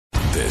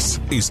This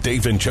is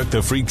Dave and Chuck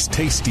the Freak's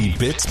Tasty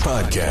Bits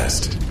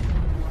podcast.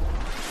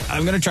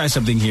 I'm going to try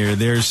something here.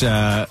 There's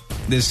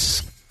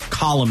this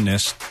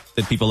columnist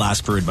that people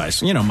ask for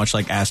advice, much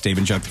like Ask Dave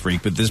and Chuck the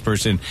Freak, but this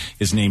person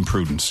is named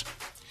Prudence.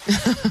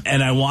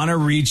 And I want to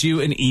read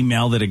you an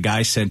email that a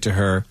guy sent to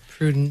her.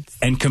 Prudence.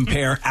 And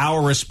compare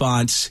our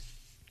response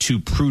to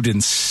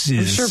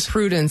Prudence's. I'm sure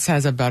Prudence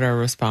has a better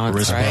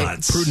response, right?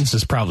 Prudence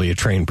is probably a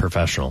trained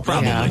professional.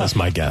 Probably. Yeah. That's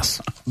my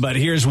guess. But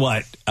here's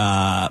what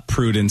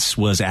Prudence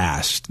was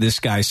asked. This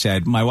guy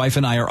said, my wife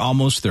and I are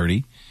almost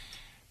 30.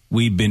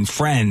 We've been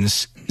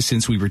friends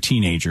since we were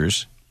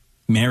teenagers,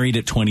 married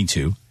at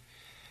 22.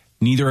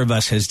 Neither of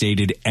us has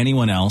dated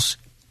anyone else,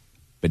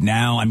 but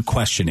now I'm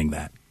questioning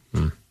that.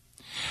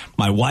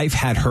 My wife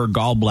had her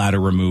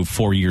gallbladder removed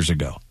 4 years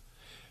ago.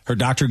 Her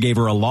doctor gave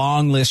her a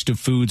long list of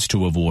foods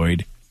to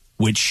avoid,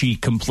 which she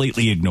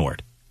completely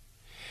ignored.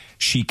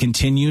 She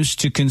continues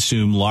to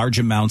consume large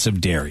amounts of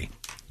dairy,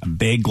 a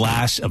big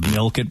glass of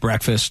milk at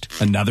breakfast,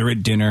 another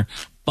at dinner,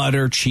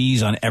 butter,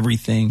 cheese on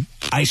everything,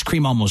 ice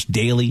cream almost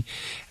daily,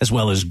 as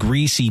well as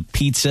greasy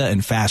pizza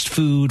and fast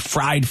food,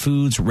 fried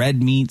foods,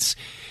 red meats.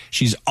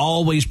 She's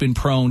always been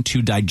prone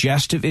to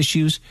digestive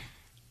issues,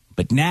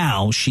 but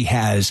now she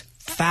has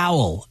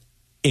foul,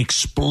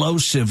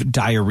 explosive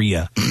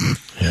diarrhea.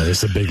 Yeah,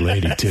 this is a big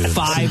lady, too.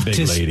 5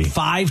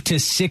 to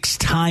 6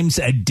 times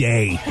a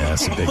day. Yeah,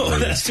 that's a big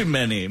lady. That's too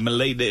many, my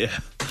lady.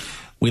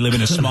 We live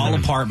in a small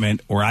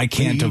apartment where I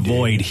can't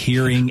avoid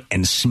hearing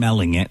and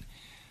smelling it,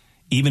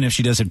 even if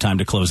she does have time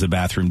to close the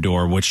bathroom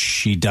door, which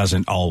she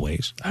doesn't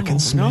always. I can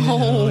smell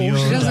she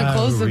doesn't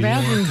close the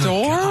bathroom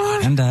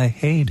door? And I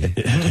hate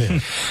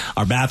it.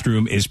 Our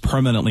bathroom is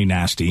permanently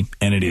nasty,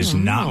 and it is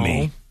not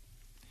me.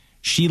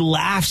 She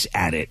laughs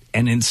at it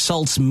and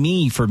insults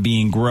me for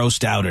being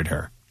grossed out at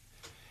her.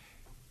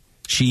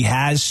 She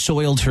has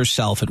soiled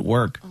herself at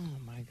work. Oh,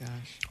 my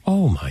gosh.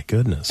 Oh, my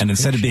goodness. And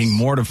instead of being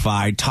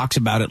mortified, talks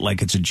about it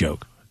like it's a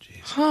joke.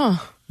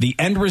 The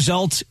end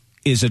result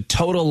is a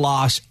total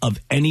loss of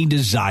any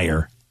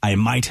desire I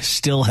might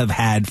still have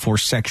had for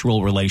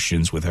sexual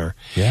relations with her.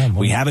 Yeah,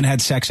 we haven't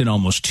had sex in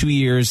almost 2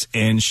 years,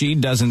 and she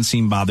doesn't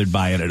seem bothered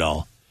by it at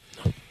all.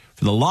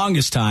 For the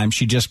longest time,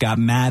 she just got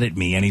mad at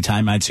me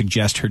anytime I'd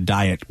suggest her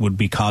diet would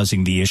be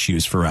causing the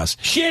issues for us.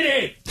 Shit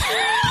it!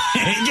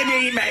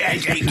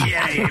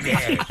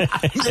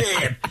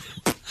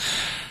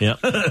 Yep.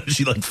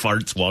 She like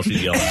farts while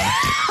she's yelling.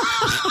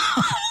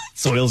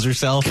 Soils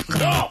herself.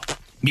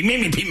 You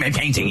made me pee my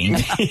painting.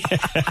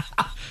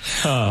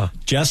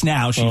 Just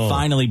now, she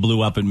finally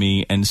blew up at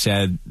me and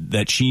said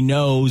that she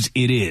knows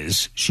it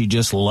is. She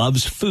just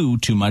loves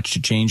food too much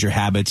to change her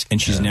habits,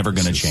 and she's never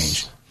going to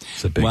change.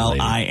 Well, lady.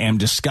 I am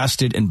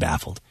disgusted and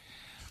baffled.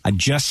 I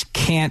just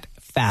can't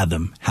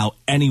fathom how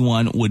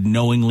anyone would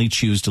knowingly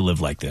choose to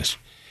live like this.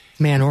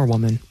 Man or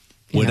woman.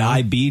 Would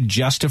I be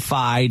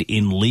justified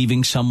in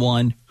leaving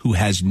someone who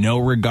has no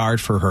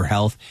regard for her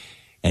health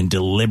and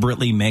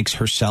deliberately makes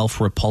herself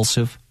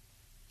repulsive?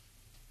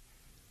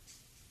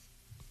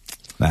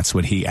 That's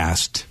what he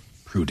asked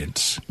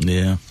Prudence.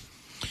 Yeah.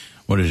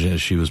 What is it?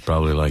 She was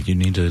probably like, you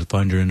need to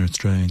find your inner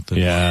strength.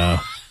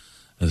 Yeah.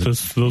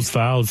 Those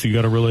fouls, you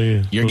got to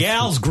really... Your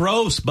gal's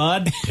gross,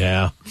 bud.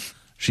 Yeah.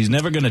 She's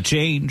never going to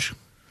change.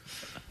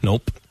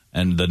 Nope.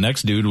 And the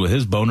next dude with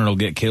his boner will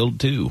get killed,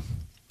 too.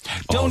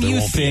 Don't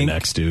you think...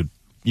 next dude.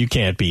 You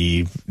can't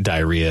be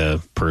diarrhea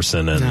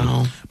person and...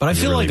 No. But I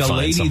feel really like a find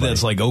lady somebody.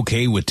 that's like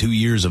okay with 2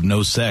 years of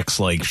no sex,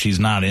 like she's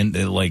not in,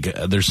 like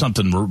there's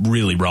something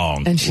really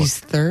wrong. And she's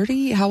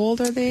 30? How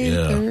old are they?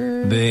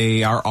 Yeah.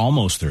 They are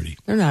almost 30.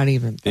 They're not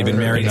even 30. They've been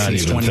married Not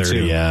since even 22.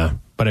 30, yeah.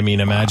 But I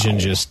mean, imagine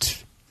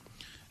just...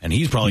 And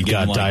he's probably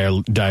got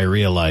getting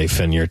diarrhea life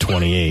and you're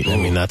 28. I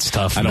mean, that's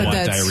tough. I don't But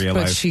want diarrhea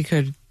But life. she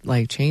could,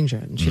 change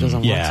it, and she doesn't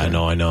want to. Yeah,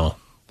 I know.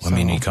 I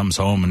mean, he comes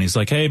home and he's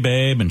like, hey,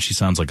 babe. And she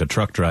sounds like a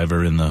truck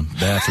driver in the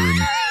bathroom.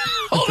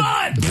 Hold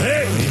on.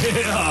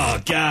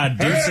 Oh, God.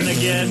 Deucing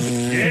again.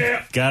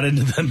 Yeah. Got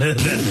into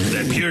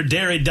that pure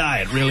dairy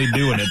diet. Really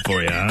doing it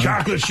for you, huh?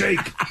 Chocolate shake.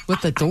 With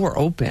the door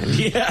open.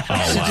 Yeah.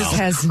 She just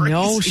has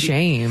no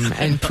shame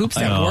and poops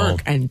at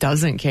work and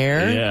doesn't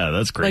care. Yeah,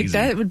 that's crazy. Like,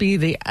 that would be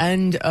the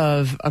end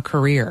of a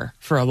career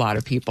for a lot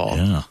of people.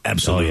 Yeah.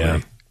 Absolutely. Oh,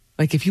 yeah.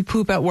 Like, if you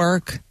poop at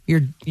work,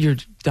 you're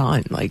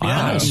done. Like, you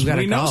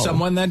gotta we know go.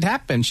 someone that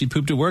happened. She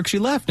pooped at work. She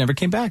left. Never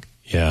came back.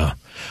 Yeah.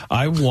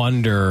 I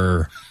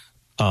wonder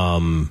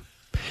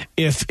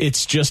if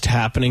it's just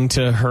happening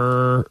to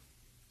her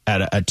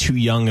at a too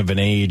young of an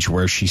age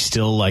where she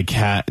still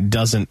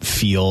doesn't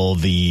feel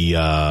the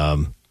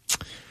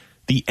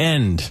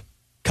end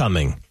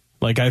coming.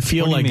 Like, I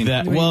feel What do you like mean?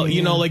 that. Well,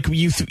 you know, like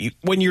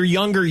when you're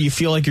younger, you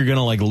feel like you're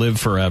going to live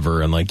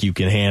forever and you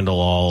can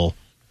handle all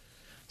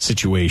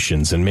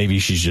situations. And maybe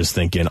she's just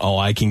thinking, oh,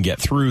 I can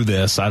get through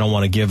this. I don't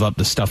want to give up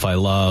the stuff I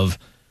love.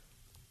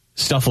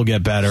 Stuff will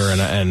get better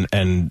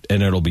and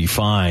it'll be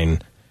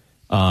fine.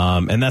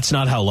 And that's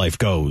not how life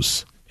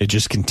goes. It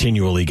just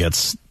continually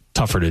gets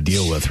tougher to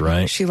deal with,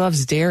 right? She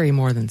loves dairy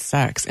more than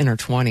sex in her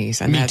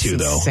 20s. And Me that's too,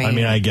 though. insane. I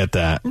mean, I get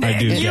that. I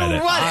do get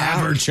it.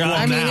 Whatever, Chuck.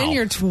 I mean, in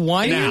your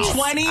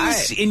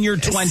 20s? In your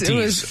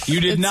 20s. You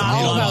did not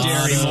all love about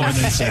dairy more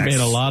than I sex. made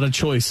a lot of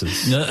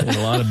choices. Made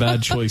a lot of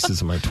bad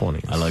choices in my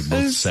 20s. I like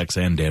both sex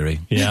and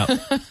dairy. Yeah.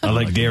 I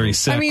like dairy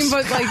sex. I mean,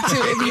 but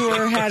if you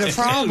had a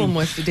problem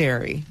with the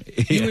dairy,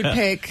 you would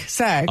pick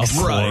sex Of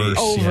course,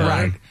 over.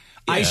 yeah.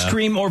 Ice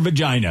cream or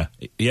vagina?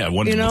 Yeah,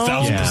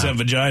 1,000%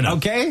 vagina.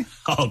 Okay.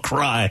 I'll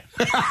cry.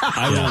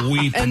 I will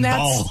weep and And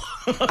bawl.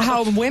 that's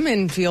how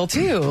women feel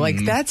too.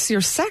 Like that's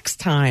your sex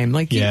time.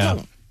 Like you Yeah.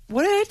 don't.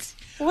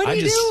 What are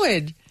you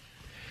doing?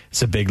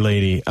 It's a big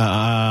lady.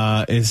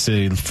 It's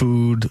a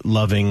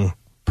food-loving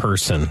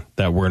person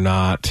that we're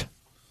not...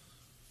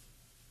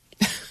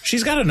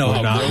 She's got to know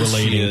how not gross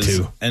she relating is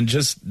to. and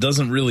just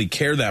doesn't really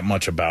care that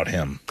much about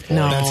him.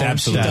 No, that's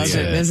absolutely doesn't.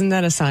 it. Isn't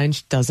that a sign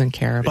she doesn't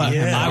care about But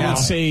him? I would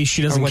say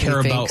she doesn't Or what he care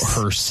about thinks.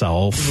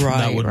 herself. Right,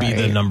 that would be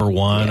the right. number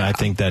one. Yeah. I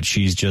think that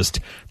she's just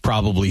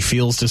probably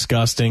feels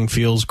disgusting,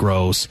 feels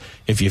gross.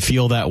 If you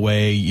feel that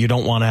way, you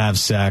don't want to have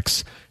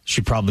sex.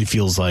 She probably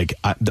feels like,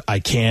 I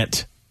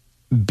can't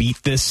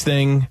beat this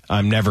thing.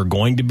 I'm never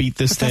going to beat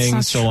this But that's thing.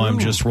 not So I'm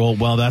true. just that's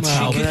Well,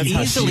 how that's people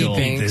how she feel.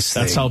 thinks.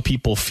 That's how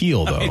people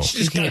feel, though. It's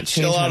just You got to can't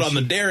chill change out how on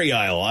the dairy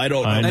aisle. I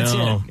don't know. I That's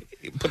know.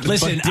 it.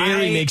 Listen, But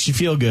dairy makes you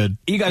feel good.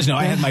 You guys know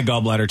I had my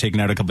gallbladder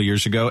taken out a couple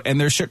years ago, and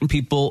there's certain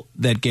people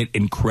that get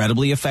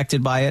incredibly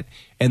affected by it,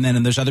 and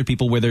then there's other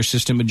people where their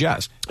system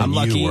adjusts. I'm And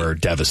lucky. you were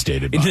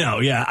devastated by it.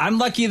 No, yeah, I'm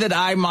lucky that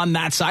I'm on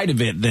that side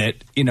of it. That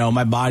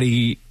my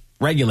body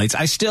regulates.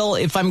 I still,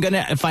 if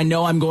I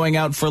know I'm going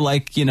out for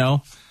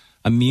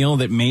a meal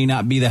that may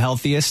not be the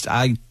healthiest,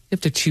 You have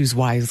to choose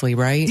wisely,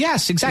 right?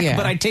 Yes, exactly. Yeah.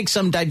 But I take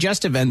some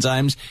digestive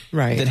enzymes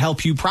Right. that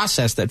help you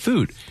process that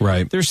food.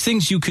 Right. There's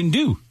things you can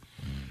do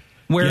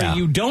where Yeah.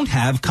 you don't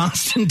have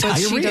constant But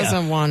diarrhea. she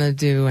doesn't want to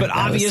do it. But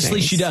obviously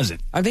she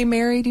doesn't. Are they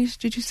married,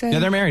 did you say? Yeah,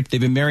 they're married. They've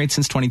been married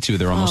since 22.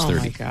 They're almost 30.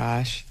 Oh, my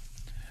gosh.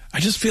 I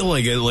just feel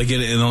like in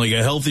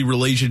a healthy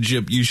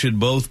relationship, you should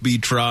both be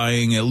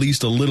trying at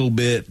least a little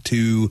bit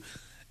to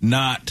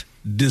not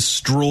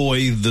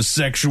destroy the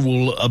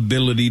sexual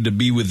ability to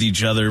be with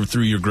each other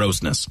through your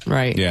grossness.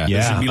 Right. Yeah.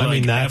 There should Yeah, be I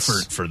mean,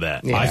 effort for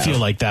that. Yeah. I feel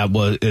like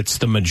it's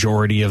the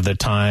majority of the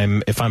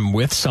time. If I'm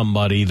with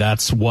somebody,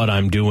 that's what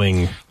I'm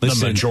doing. Listen.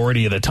 The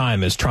majority of the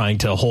time is trying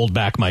to hold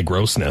back my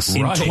grossness.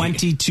 In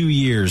 22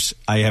 years,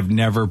 I have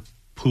never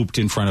pooped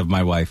in front of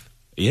my wife.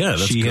 Yeah,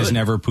 that's She has good.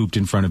 never pooped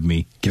in front of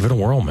me. Give it a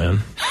whirl,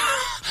 man.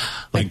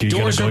 Like you're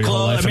Doors gonna are go your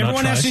whole life closed. and not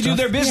Everyone try has to do stuff?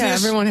 their business.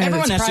 Yeah, everyone has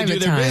its to do private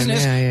their time.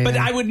 business. Yeah. But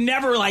I would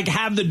never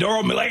have the door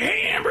and be like,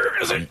 "Hey, Amber,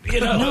 is it?"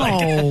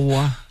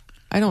 No.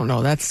 I don't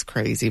know. That's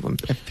crazy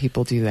if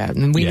people do that.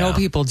 And we know Yeah.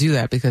 people do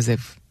that because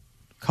they've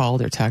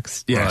called or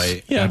texted. Yes.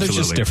 Right. Yeah, they're just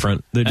Absolutely.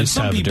 different. They And just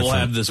some have people different.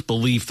 have this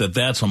belief that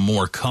that's a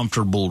more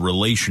comfortable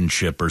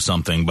relationship or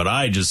something, but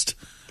I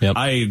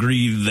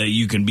agree that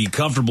you can be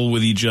comfortable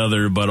with each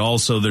other, but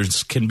also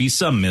can be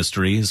some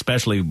mystery,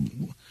 especially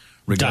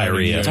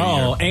regarding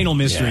Diarrhea. Anal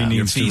mystery Yeah,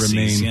 needs your to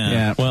feces, remain.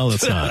 yeah. Well,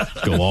 let's not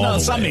go all No, the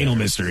some way. anal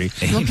mystery.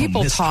 When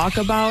people talk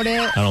about it,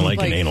 I don't like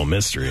an anal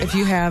mystery. If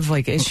you have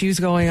issues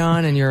going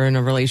on and you're in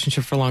a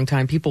relationship for a long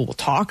time, people will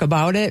talk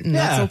about it, and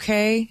that's Yeah.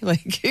 okay.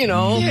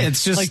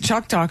 it's just like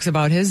Chuck talks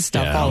about his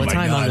stuff Yeah, all oh the my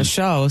time on God. the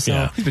show. So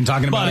Yeah. He's been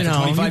talking about it for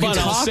 25 you years.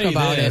 I'll talk say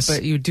about this. it,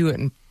 but you do it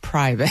in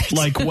private.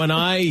 Like when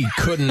I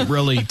couldn't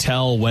really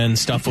tell when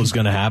stuff was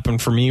going to happen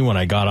for me when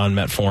I got on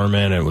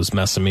metformin, it was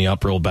messing me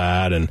up real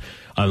bad. And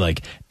I'm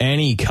like,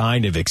 any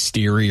kind of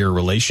exterior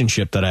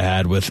relationship that I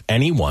had with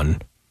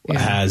anyone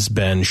has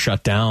been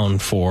shut down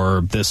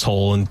for this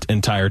whole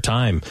entire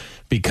time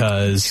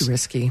because Too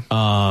risky.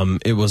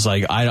 it was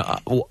like,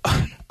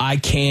 I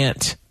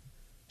can't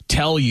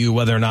tell you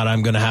whether or not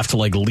I'm going to have to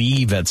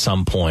leave at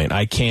some point.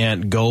 I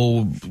can't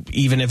go,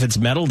 even if it's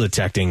metal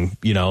detecting,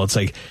 it's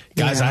like,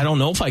 guys, Yeah. I don't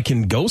know if I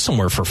can go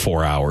somewhere for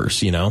 4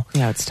 hours, Yeah,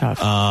 it's tough.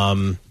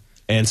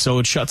 and so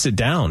it shuts it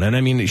down. And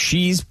I mean,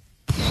 she's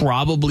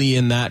probably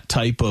in that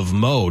type of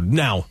mode.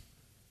 Now,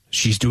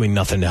 she's doing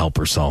nothing to help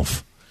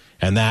herself.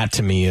 And that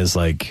to me is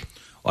I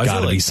got to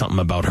feel be like- something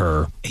about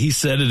her. He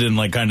said it in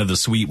kind of the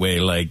sweet way,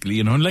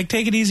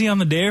 take it easy on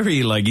the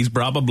dairy. He's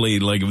probably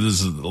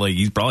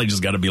he's probably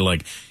just got to be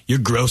you're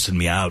grossing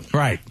me out,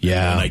 Right.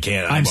 Yeah. And I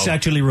can't. I'm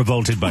sexually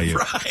revolted by you.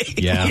 Right.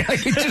 Yeah.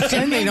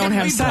 and they don't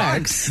have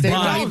sex. They're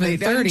Wow. not even They've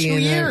done 30 2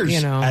 and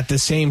years. At the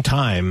same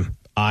time,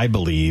 I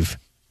believe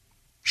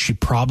she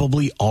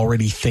probably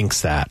already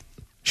thinks that.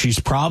 She's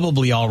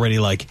probably already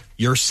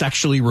you're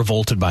sexually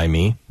revolted by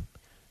me.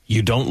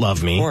 You don't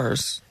love me. Of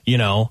course.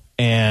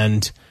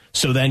 And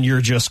so then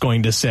you're just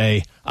going to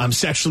say, I'm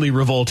sexually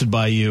revolted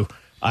by you.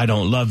 I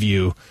don't love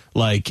you.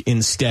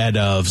 Instead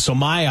of, so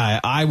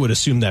I would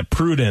assume that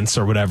Prudence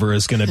or whatever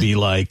is going to be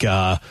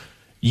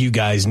you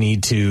guys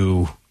need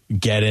to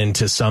get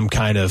into some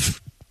kind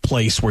of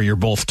place where you're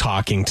both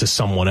talking to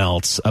someone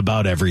else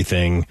about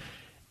everything.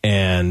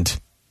 And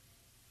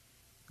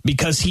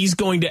because he's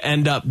going to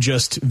end up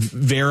just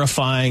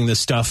verifying the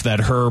stuff that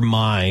her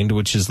mind,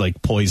 which is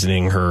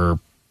poisoning her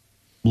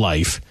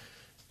life,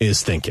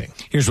 is thinking.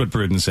 Here's what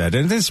Prudence said,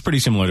 and this is pretty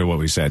similar to what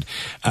we said.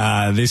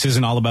 This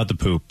isn't all about the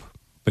poop,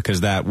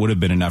 because that would have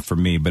been enough for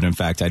me. But in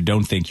fact, I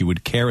don't think you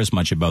would care as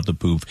much about the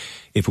poop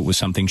if it was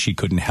something she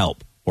couldn't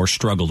help or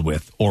struggled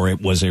with, or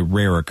it was a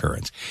rare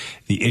occurrence.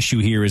 The issue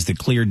here is the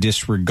clear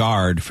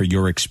disregard for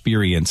your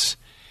experience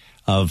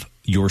of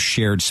your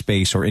shared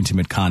space or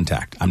intimate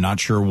contact. I'm not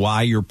sure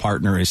why your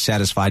partner is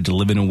satisfied to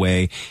live in a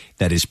way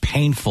that is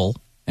painful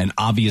and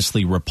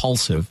obviously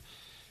repulsive,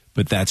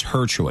 but that's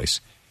her choice.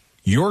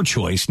 Your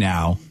choice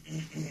now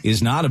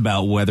is not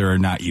about whether or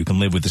not you can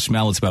live with the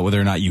smell. It's about whether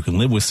or not you can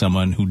live with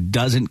someone who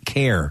doesn't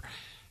care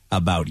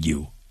about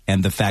you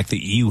and the fact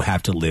that you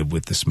have to live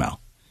with the smell.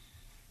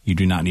 You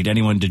do not need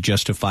anyone to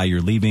justify your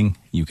leaving.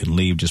 You can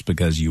leave just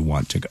because you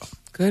want to go.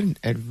 Good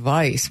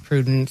advice,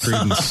 Prudence.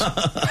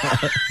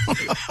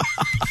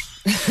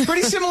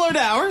 Pretty similar to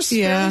ours.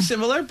 Yeah. Fairly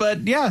similar, but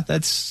yeah,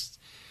 that's...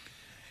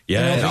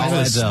 Yeah, it all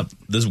adds up.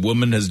 This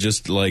woman is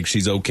just like,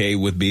 she's okay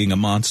with being a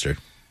monster.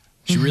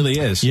 She really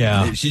is.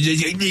 Yeah. She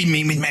just, leave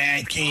me with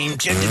my king.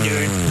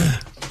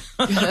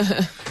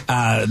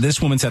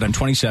 This woman said, I'm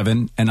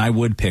 27, and I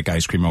would pick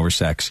ice cream over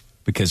sex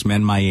because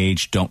men my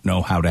age don't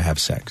know how to have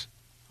sex.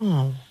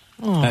 Oh.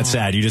 That's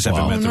sad. You just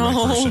haven't met the right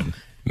person.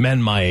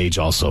 Men my age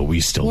also, we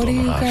still What don't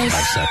are know you how to guys-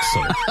 have sex.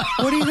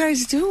 So. What are you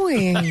guys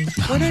doing?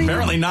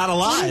 Apparently not a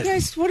lot. What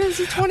is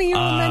the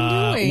 20-year-old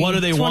men doing? What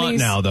do they want 20s?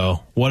 now, though?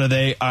 What do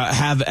they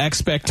have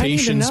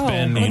expectations know.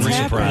 been? What's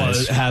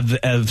happening?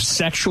 Have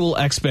sexual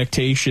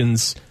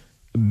expectations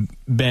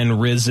been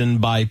risen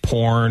by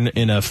porn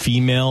in a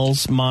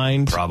female's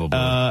mind? Probably.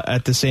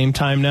 At the same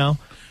time now,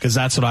 because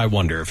that's what I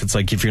wonder. If it's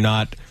like if you're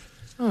not.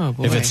 Oh,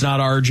 boy. If it's not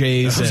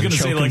RJ's, I was going to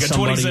say, like, a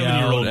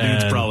 27-year-old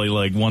dude's probably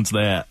like, wants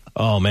that.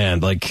 Oh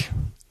man, like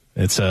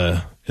it's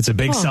a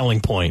big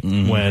selling point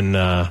when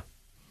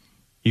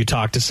you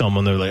talk to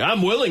someone. They're like,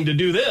 "I'm willing to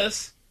do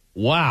this."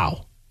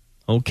 Wow.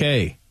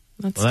 Okay.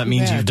 That's Well, that too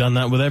means bad. you've done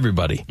that with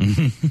everybody.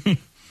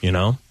 You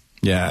know.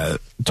 Yeah,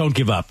 don't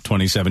give up,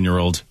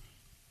 27-year-old.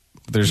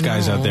 There's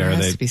guys out there There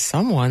has that to be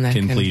someone that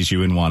can please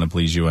you and want to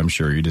please you. I'm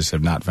sure you just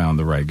have not found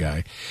the right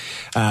guy.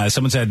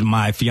 Someone said,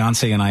 my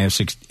fiance and I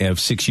have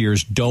 6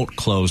 years. Don't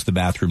close the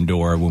bathroom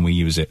door when we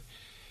use it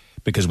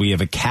because we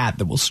have a cat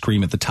that will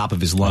scream at the top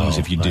of his lungs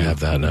if you do. I have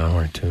that now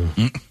or two.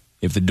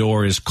 If the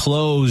door is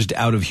closed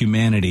out of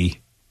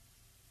humanity,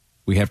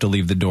 we have to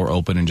leave the door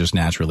open and just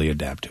naturally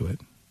adapt to it.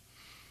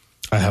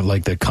 I have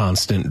like the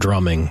constant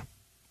drumming.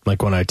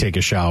 Like when I take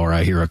a shower,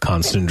 I hear a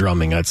constant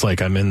drumming. It's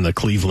like I'm in the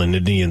Cleveland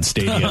Indian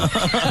Stadium.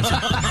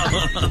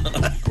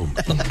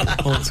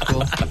 Old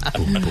school.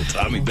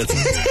 Tommy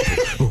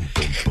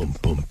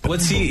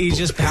What's he's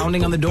just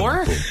pounding on the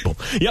door?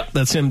 Yep,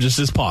 that's him, just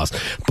his paws.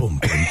 Boom, boom,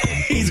 boom.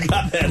 He's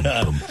got that.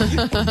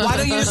 Why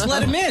don't you just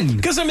let him in?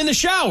 Because I'm in the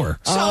shower.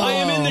 I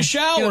am in the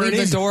shower. You and leave the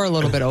he's- door a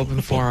little bit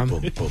open for him.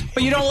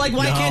 But you don't like,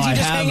 why can't you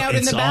just hang out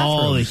in the It's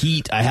all the bathroom?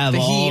 heat. I have The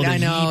all heat, the I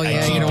know, heat. yeah,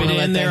 I you keep don't wanna it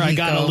let in that there. I heat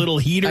got go. a little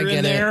heater I in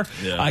get there. it.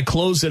 Yeah. I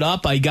close it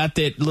up. I got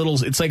that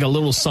little, it's like a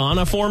little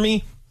sauna for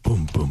me.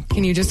 Boom, boom, boom.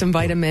 Can you just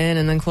invite him in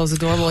and then close the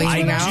door while he's I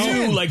hanging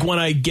out? do, like when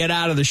I get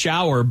out of the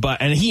shower,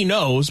 and he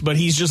knows, but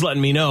he's just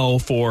letting me know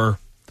for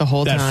The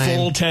whole that time.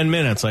 full 10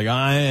 minutes. Like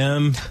I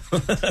am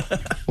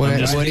What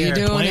just are you here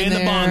doing playing in the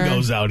there?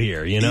 bongos out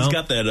here, you know? He's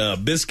got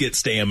that biscuit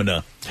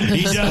stamina.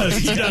 He does.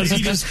 He does.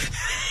 He just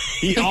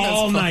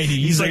all night.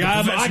 He's like,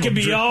 like a I could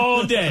be professional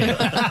all day.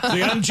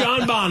 Like, I'm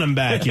John Bonham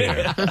back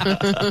here.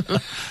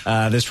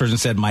 This person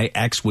said, my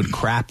ex would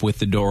crap with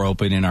the door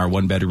open in our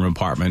one-bedroom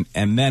apartment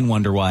and then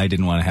wonder why I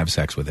didn't want to have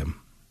sex with him.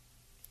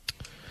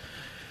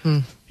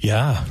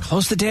 Yeah.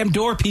 Close the damn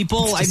door,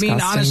 people. It's I mean,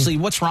 disgusting. honestly,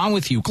 what's wrong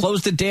with you?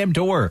 Close the damn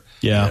door.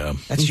 Yeah.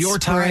 That's your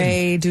time.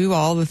 Spray, do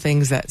all the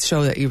things that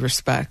show that you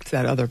respect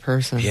that other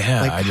person. Yeah,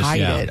 like I just- hide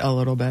yeah. it a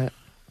little bit.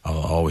 I'll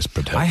always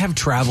protect. I have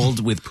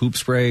traveled with poop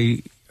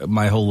spray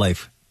my whole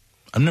life.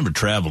 I've never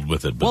traveled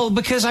with it, but Well,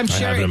 because I'm have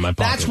sharing. it in my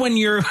That's pocket. when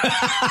you're.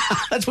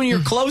 That's when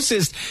you're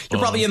closest. You're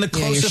probably in the Yeah,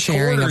 you're closest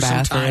sharing a corner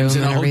sometimes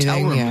in bathroom a and hotel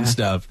everything, room yeah. and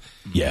stuff.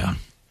 yeah.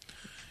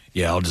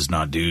 I'll just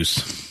not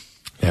dooce.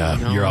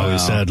 Yeah. You're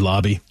always said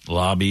lobby.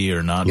 Lobby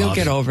or not You'll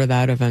lobby. get over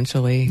that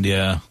eventually.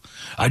 Yeah.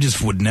 I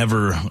just would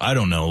never, I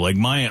don't know, like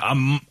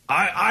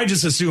I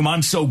just assume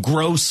I'm so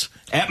gross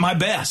at my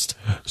best.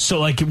 So,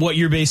 like, what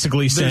you're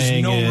basically There's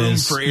saying no room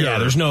is, for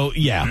error.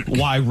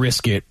 why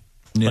risk it?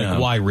 Yeah. Like,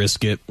 why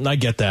risk it? I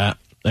get that.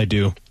 I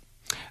do.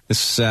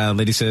 This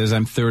lady says,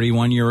 I'm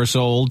 31 years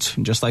old.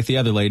 Just like the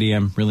other lady,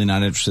 I'm really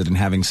not interested in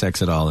having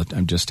sex at all.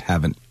 I just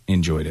haven't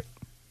enjoyed it.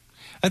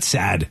 That's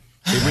sad.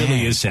 It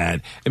really is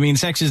sad. I mean,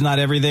 sex is not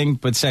everything,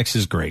 but sex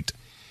is great.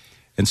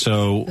 And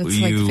so It's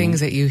like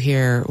things that you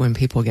hear when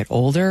people get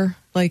older,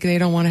 like they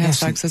don't want to have Yes,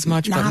 sex as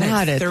much, not but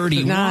at not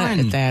 31. Not at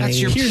that That's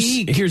age. your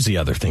peak. Here's the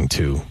other thing,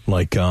 too.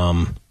 Like,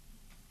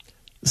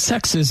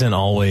 sex isn't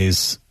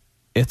always,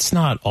 it's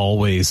not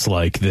always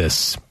like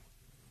this,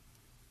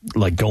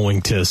 like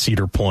going to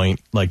Cedar Point,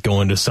 like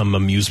going to some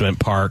amusement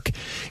park.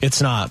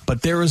 It's not.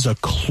 But there is a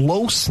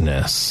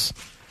closeness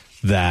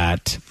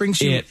that brings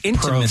you it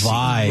intimacy.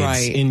 provides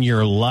Right. in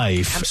your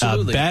life,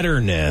 Absolutely. a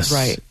betterness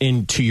Right.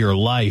 into your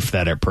life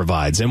that it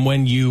provides. And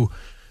when you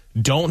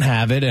don't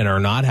have it and are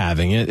not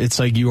having it, it's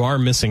like you are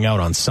missing out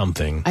on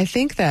something. I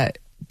think that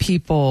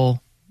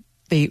people,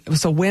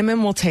 so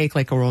women will take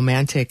like a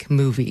romantic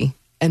movie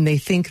and they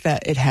think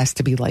that it has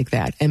to be like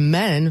that. And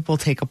men will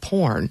take a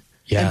porn and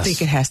Yes.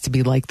 think it has to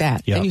be I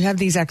Yep. And you have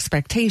these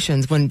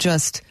expectations when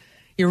just,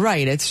 you're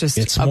right. It's just,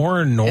 It's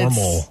more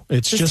normal.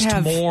 It's just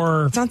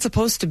more- It's not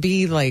supposed to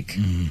be like,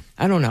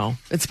 I don't know.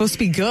 It's supposed to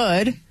be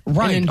good.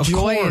 Right, And of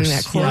enjoying course.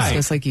 that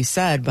closeness, Right. like you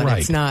said, but Right.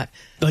 it's not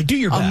Like, do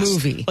your a best.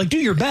 movie. Like, do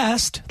your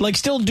best. Like,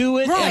 still do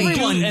it. Right. And do,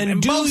 Everyone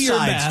and do both your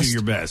sides best. do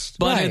your best.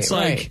 But Right, it's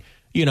like, right.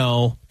 you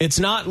know, it's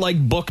not like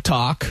book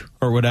talk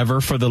or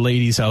whatever for the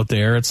ladies out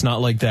there. It's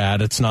not like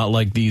that. It's not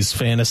like these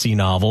fantasy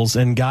novels.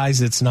 And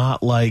guys, it's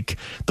not like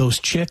those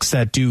chicks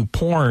that do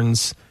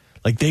porns.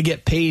 Like, they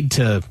get paid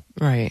to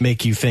Right.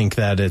 make you think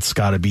that it's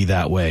got to be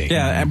that way.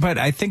 Yeah, but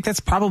I think that's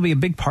probably a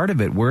big part of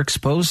it. We're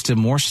exposed to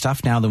more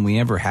stuff now than we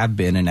ever have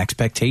been, and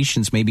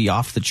expectations may be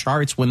off the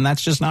charts when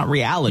that's just not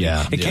reality.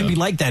 Yeah. It can't be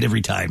like that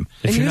every time.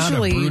 If And you're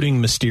usually- not a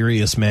brooding,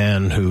 mysterious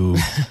man who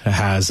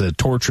has a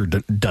torture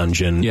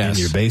dungeon Yes.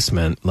 in your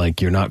basement,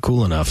 like, you're not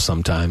cool enough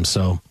sometimes.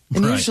 So,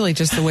 And usually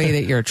just the way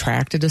that you're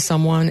attracted to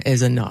someone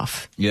is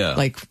enough. Yeah.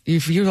 Like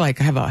if you like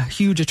have a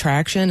huge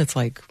attraction, it's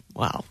like,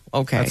 wow,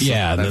 okay.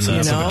 yeah, That's then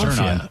you that's know? a turn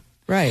on. Yeah.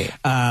 Right.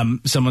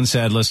 Someone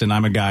said, listen,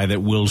 I'm a guy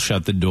that will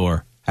shut the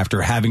door.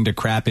 After having to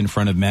crap in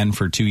front of men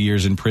for 2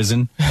 years in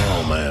prison,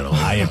 Oh, man.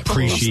 I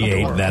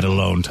appreciate that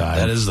alone time.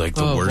 That is like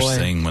the Oh, worst boy.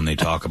 thing when they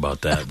talk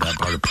about that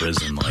part of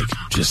prison. Like,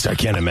 Just, I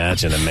can't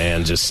imagine a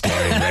man just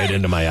staring right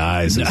into my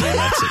eyes as he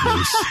lets it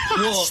loose.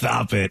 well,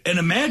 Stop it. And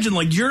imagine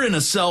like you're in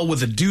a cell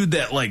with a dude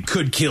that like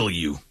could kill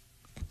you.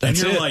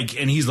 That's and you're it. like,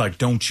 and he's like,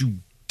 "Don't you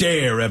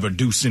dare ever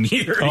deuce in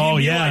here." Oh,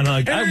 And you're yeah, and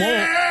like, I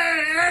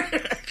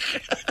won't.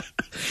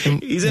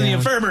 He's in the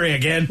infirmary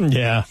again.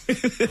 Yeah.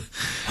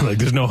 Like,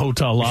 there's no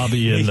hotel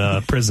lobby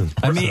in prison.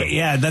 I mean,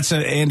 yeah, that's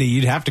Andy.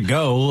 You'd have to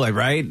go, like,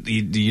 right?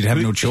 You'd have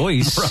no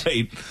choice,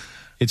 Right.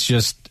 It's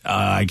just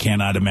I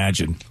cannot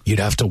imagine. You'd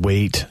have to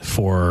wait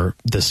for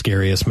the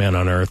scariest man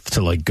on earth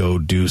to, like, go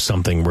do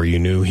something where you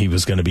knew he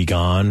was going to be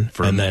gone.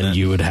 For a and then minute.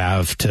 you would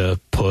have to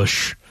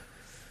push,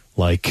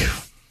 like,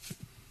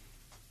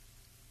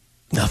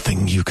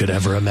 nothing you could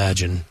ever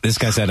imagine. This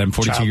guy said, I'm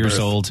 42 years Childbirth.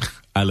 old.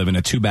 I live in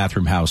a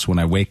 2-bathroom house. When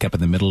I wake up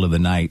in the middle of the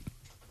night,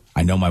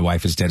 I know my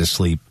wife is dead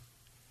asleep.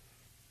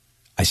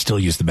 I still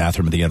use the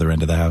bathroom at the other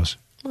end of the house.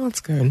 Well,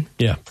 that's good.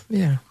 Yeah.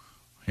 Yeah.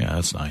 Yeah,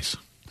 that's nice.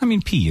 I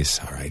mean, pee is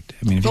all right.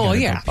 I mean, if you Oh, gotta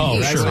yeah. go pee, Oh,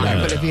 that's sure, fine.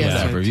 yeah, but if he has to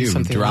Whatever. do You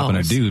something dropping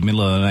else. a dude,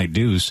 middle of the night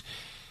deuce.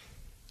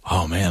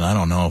 Oh man, I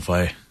don't know if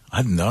I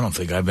don't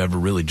think I've ever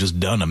really just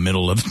done a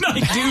middle of the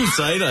night deuce.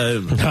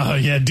 Oh,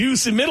 yeah.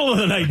 Deuce, in middle of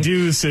the night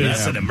deuce is.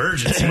 That's an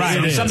emergency. Right,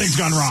 it is. Something's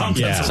gone wrong.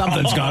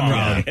 Something's gone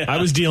wrong. I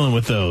was dealing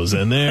with those,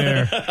 and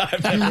they're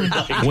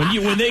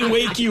when they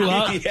wake you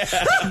up,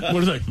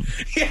 what is it?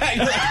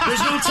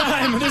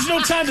 There's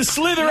no time to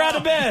slither out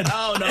of bed.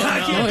 Oh no,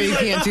 Oh, you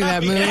can't do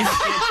that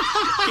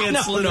move. can't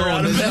slither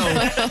out of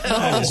bed.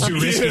 That's too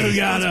risky. You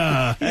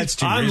gotta. That's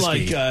too I'm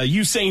risky. like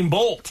Usain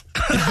Bolt,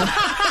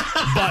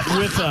 but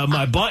with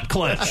my butt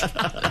clenched,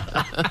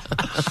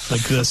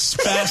 like the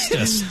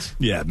fastest.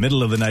 Yeah,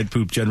 middle of the night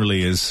poop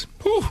generally is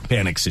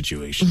panic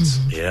situations.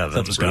 Yeah, that's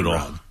Something's gone brutal.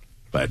 wrong.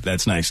 But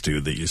that's nice, too,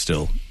 that you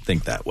still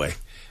think that way.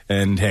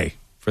 And, hey,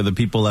 for the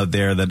people out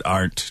there that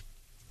aren't,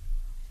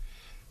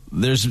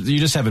 you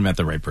just haven't met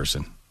the right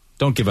person.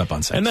 Don't give up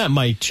on sex. And that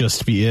might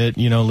just be it,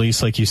 you know,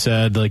 Lise, like you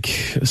said, like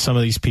some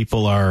of these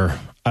people are,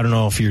 I don't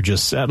know if you're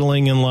just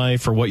settling in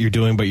life or what you're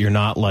doing, but you're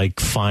not like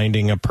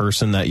finding a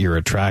person that you're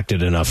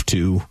attracted enough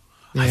to.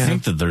 I Yeah.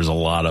 think that there's a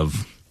lot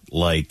of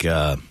like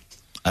a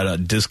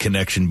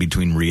disconnection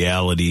between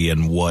reality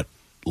and what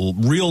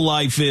real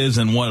life is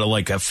and what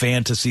like a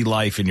fantasy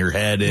life in your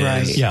head is.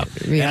 Right. Yeah.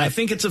 And I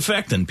think it's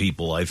affecting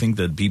people. I think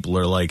that people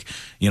are like,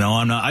 you know,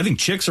 I think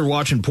chicks are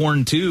watching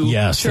porn too.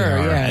 Yes, Sure, they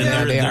are. yeah.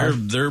 And they are.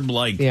 they're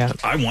like, Yeah.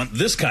 I want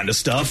this kind of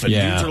stuff. And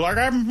Yeah. dudes are like,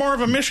 I'm more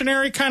of a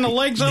missionary kind of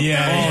legs up Oh, guy.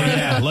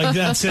 yeah, like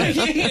that's it.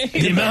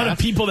 The amount of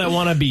people that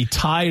want to be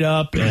tied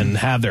up and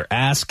have their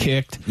ass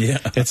kicked. Yeah.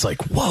 It's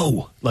like,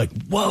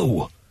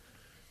 whoa,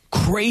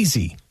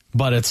 crazy.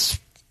 But it's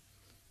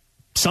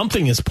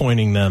something is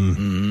pointing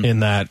them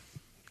in that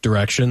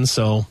direction.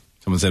 So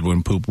Someone said,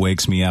 when poop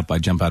wakes me up, I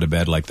jump out of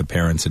bed like the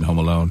parents in Home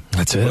Alone.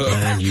 that's it,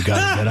 man. You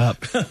got to get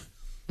up.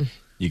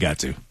 You got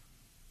to.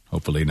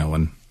 Hopefully no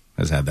one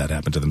has had that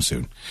happen to them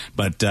soon.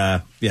 But,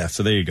 yeah,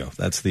 so there you go.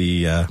 That's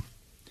the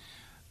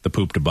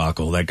poop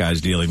debacle that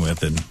guy's dealing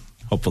with, and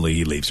hopefully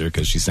he leaves her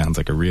because she sounds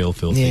like a real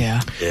filthy.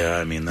 Yeah. Yeah,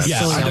 I mean, that's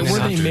Yeah, were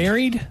they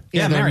married?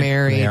 Yeah, they're married.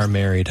 married. They are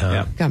married, huh?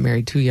 Yeah. Got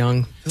married too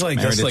young. It's like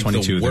Married that's at like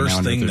 22, the they're now worst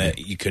in their thing 30s. that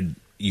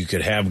you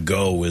could have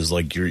go is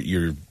like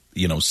your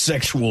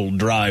sexual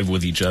drive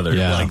with each other.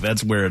 Yeah. Like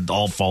that's where it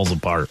all falls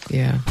apart.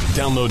 Yeah.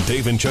 Download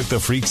Dave and Chuck the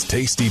Freak's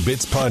Tasty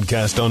Bits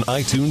podcast on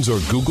iTunes or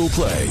Google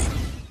Play.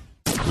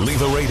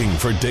 Leave a rating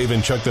for Dave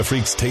and Chuck the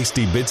Freak's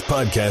Tasty Bits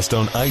podcast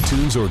on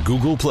iTunes or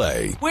Google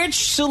Play.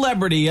 Which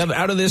celebrity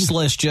out of this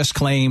list just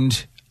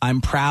claimed,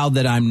 I'm proud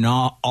that I'm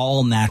not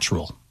all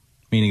natural,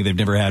 meaning they've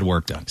never had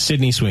work done?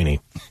 Sydney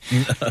Sweeney.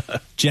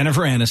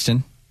 Jennifer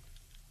Aniston,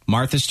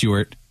 Martha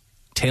Stewart,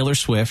 Taylor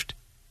Swift,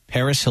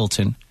 Paris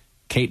Hilton,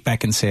 Kate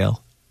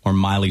Beckinsale, or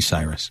Miley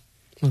Cyrus.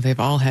 Well, they've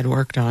all had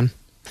work done.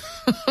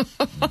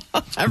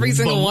 Every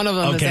single one of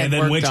them has had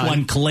then work which done.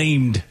 one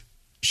claimed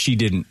she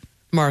didn't?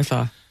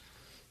 Martha.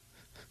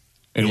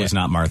 It was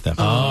not Martha.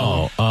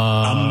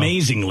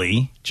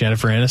 Amazingly.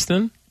 Jennifer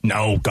Aniston?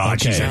 No, God,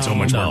 she's had so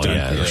much work done.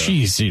 Yeah,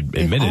 she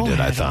admitted it,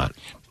 I thought.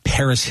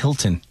 Paris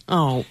Hilton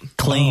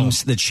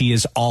claims that she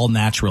is all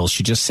natural.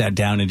 She just sat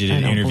down and did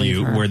an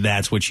interview where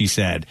that's what she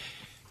said.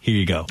 Here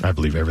you go. I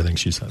believe everything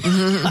she said.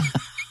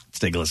 Let's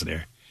take a listen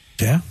here.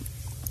 Yeah?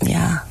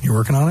 Yeah. You're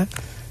working on it?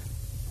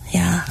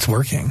 Yeah. It's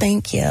working.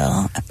 Thank you.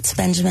 It's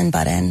Benjamin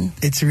Button.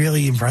 It's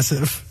really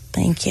impressive.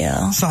 Thank you.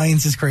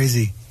 Science is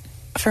crazy.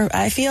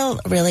 I feel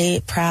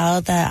really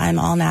proud that I'm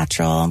all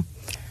natural.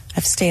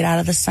 I've stayed out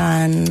of the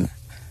sun.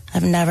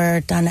 I've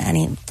never done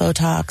any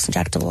Botox,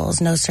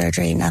 injectables, no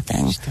surgery,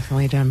 nothing. She's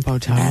definitely done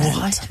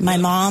Botox. My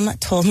mom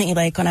told me,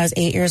 like, when I was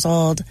 8 years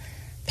old,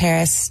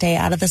 Paris, stay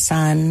out of the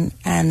sun.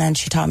 And then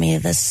she taught me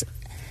this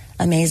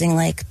amazing,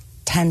 like,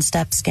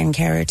 10-step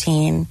skincare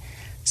routine.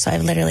 So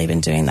I've literally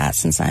been doing that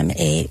since I'm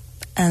 8.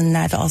 And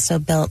I've also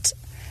built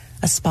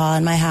a spa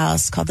in my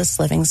house called the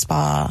Living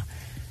Spa.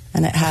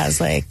 And it has,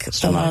 like,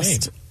 the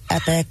most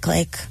epic,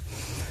 like,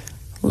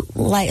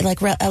 light, like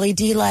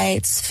LED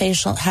lights,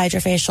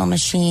 hydrofacial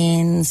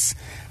machines,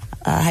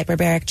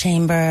 hyperbaric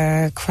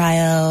chamber,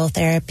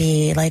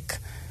 cryotherapy. Like,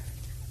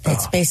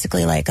 it's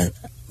basically like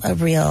a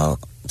real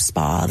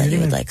spa that you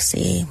would, like,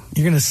 see.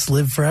 You're going to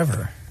live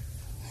forever.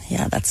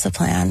 Yeah, that's the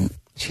plan.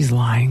 She's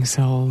lying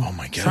so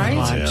my God.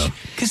 much.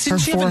 Because Her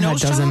forehead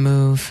doesn't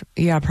move.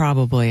 Yeah,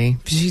 probably.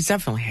 She's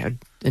definitely had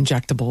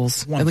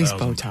injectables, at least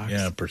Botox.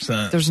 Yeah,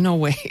 percent. There's no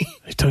way.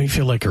 Don't you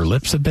feel like her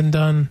lips have been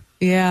done?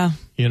 Yeah.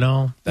 You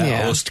know?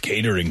 That host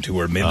catering to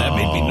her made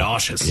me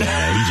nauseous.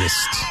 Yeah,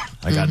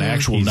 I got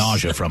actual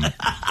nausea from it.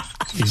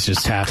 He's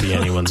just happy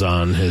anyone's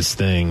on his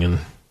thing, and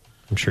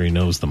I'm sure he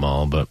knows them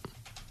all, but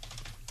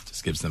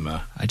just gives them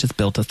I just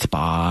built a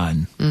spa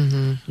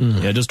and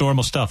yeah, just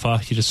normal stuff, huh?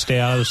 You just stay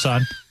out of the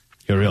sun.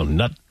 You're a real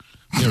nut.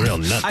 You're a real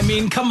nut. I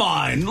mean, come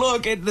on.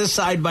 Look at the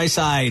side by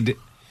side.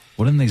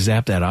 Wouldn't they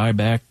zap that eye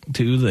back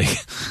too?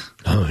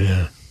 Oh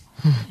yeah.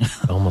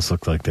 Almost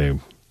looked like they.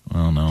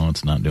 Well, no,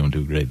 it's not doing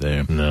too great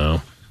there.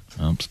 No.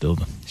 Still.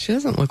 She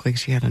doesn't look like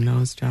she had a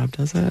nose job,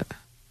 does it?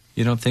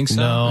 You don't think so?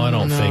 No, I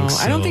don't think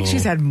so. I don't think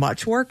she's had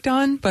much work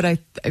done, but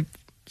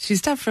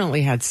she's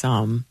definitely had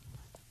some.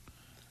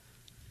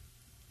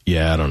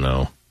 Yeah, I don't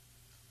know.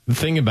 The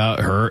thing about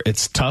her,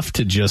 it's tough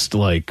to just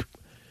like,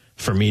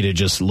 for me to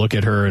just look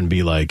at her and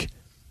be like,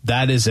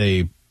 that is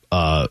a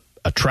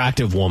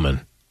attractive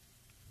woman.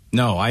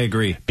 No, I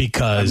agree.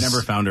 Because I've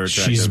never found her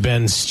attractive. She's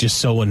been just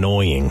so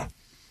annoying.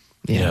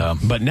 Yeah.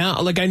 But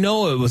now, like, I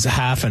know it was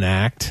half an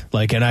act.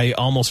 Like, and I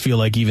almost feel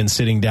like even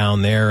sitting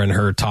down there and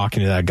her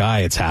talking to that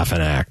guy, it's half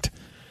an act.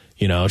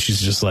 You know,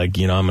 she's just like,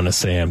 you know, I'm going to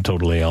say I'm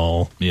totally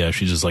all. Yeah,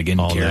 she's just like in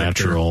all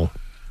character. Natural.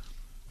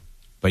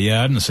 But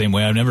yeah, in the same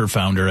way, I've never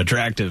found her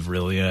attractive,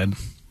 really. I'd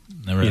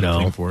never had a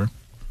thing for her.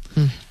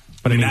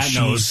 But I mean, that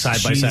nose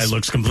side by side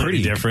looks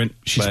completely different.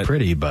 She's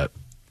pretty, but.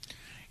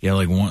 Yeah,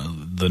 like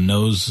the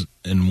nose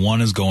in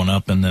one is going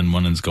up and then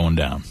one is going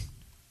down.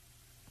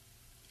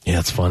 Yeah,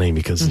 it's funny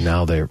because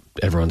now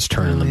everyone's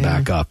turning them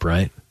back up,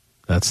 right?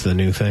 That's the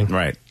new thing?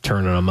 Right.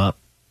 Turning them up.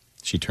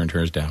 She turned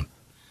hers down.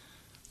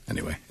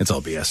 Anyway, it's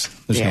all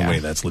BS. There's no way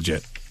that's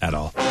legit at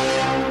all.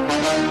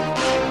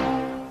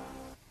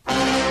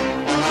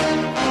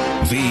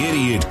 The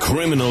idiot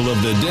criminal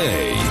of the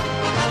day.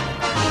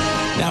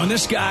 Now, in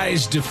this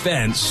guy's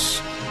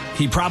defense,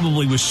 he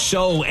probably was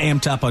so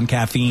amped up on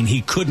caffeine he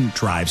couldn't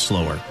drive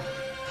slower.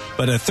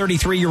 But a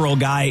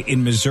 33-year-old guy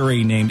in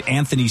Missouri named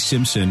Anthony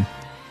Simpson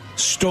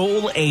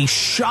stole a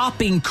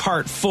shopping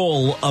cart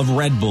full of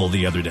Red Bull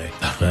the other day.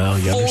 Well,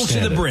 you full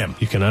understand to the it. brim.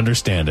 You can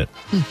understand it.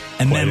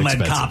 And then Quite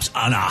led expensive. cops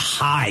on a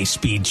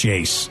high-speed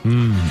chase.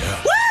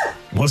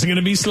 Wasn't going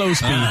to be slow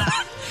speed.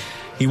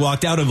 He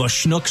walked out of a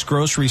Schnucks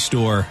grocery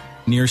store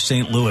near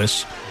St.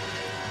 Louis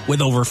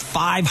with over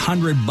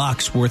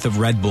 $500 worth of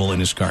Red Bull in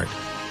his cart.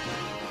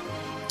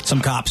 Some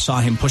cops saw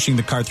him pushing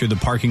the cart through the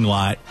parking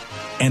lot,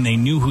 and they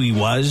knew who he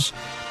was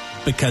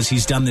because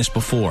he's done this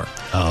before.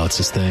 Oh, it's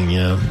his thing,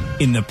 yeah.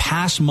 In the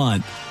past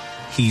month,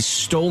 he's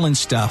stolen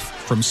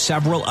stuff from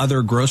several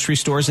other grocery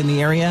stores in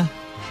the area.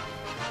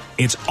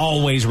 It's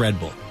always Red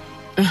Bull.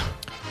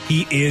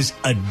 He is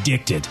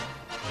addicted.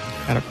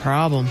 Got a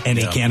problem. And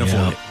he can't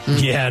afford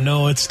it. Yeah,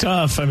 no, it's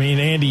tough. I mean,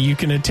 Andy, you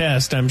can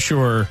attest, I'm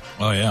sure.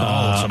 Oh, yeah.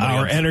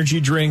 Our energy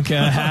drink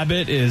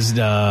habit is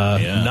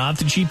not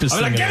the cheapest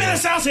thing. Give me the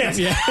Celsius!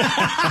 Yeah.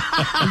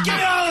 Give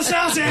me all the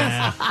Celsius!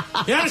 Yeah.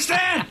 You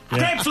understand?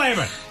 Grape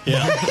flavor.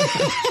 Yeah.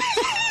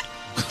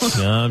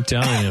 No, I'm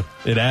telling you,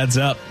 it adds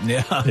up.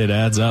 Yeah. It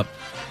adds up.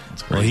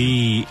 Well,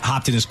 he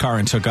hopped in his car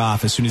and took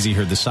off. As soon as he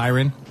heard the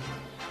siren,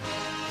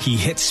 he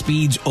hit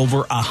speeds over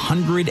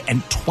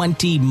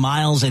 120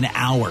 miles an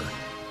hour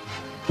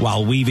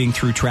while weaving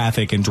through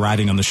traffic and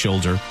driving on the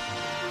shoulder.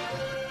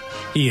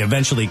 He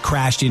eventually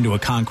crashed into a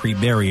concrete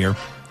barrier,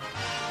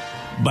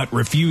 but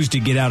refused to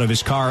get out of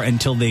his car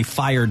until they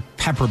fired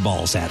pepper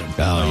balls at him.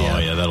 Oh,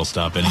 yeah, that'll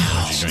stop any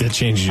energy drink. That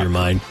changes your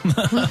mind.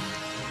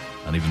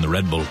 Not even the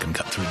Red Bull can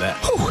cut through that.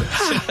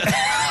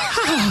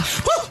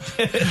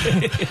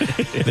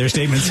 Their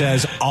statement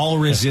says, all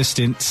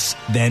resistance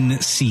then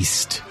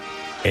ceased.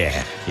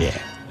 Yeah.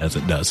 As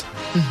it does.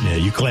 Yeah,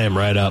 you clam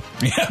right up.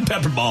 Yeah,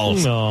 pepper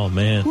balls. Oh,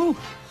 man.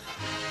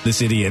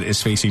 This idiot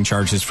is facing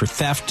charges for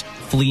theft,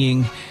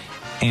 fleeing,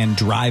 and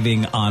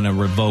driving on a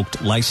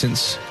revoked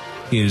license.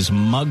 His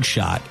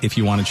mugshot, if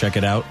you want to check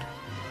it out,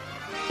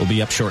 will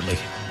be up shortly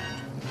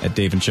at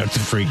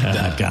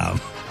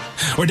daveandchuckthefreak.com.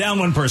 We're down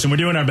one person. We're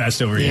doing our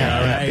best over here,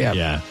 all right?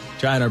 Yeah.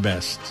 Trying our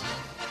best.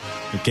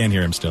 We can't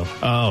hear him still.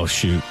 Oh,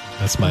 shoot.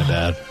 That's my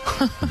bad.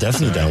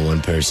 Definitely down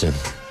one person.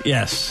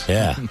 Yes.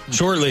 Yeah.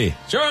 Shortly.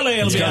 Surely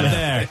it'll be up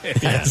there.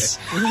 Yes.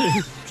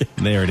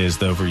 There it is,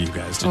 though, for you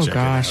guys to check it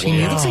out.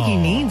 He looks like he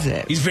needs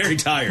it. He's very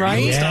tired. Right?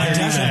 He looks tired.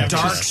 He has Yeah.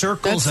 dark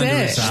circles That's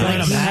under it. his Like,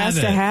 eyes. he has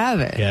to have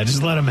it. Yeah,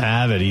 just let him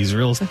have it. He's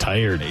real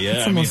tired. Yeah,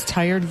 It's the most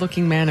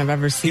tired-looking man I've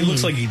ever he seen.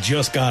 looks like he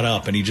just got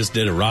up and he just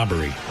did a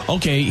robbery.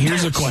 Okay,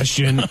 here's a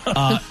question.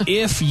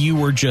 If you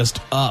were just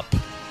up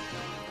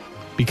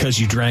because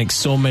you drank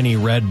so many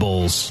Red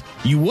Bulls,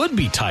 you would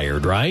be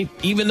tired, right?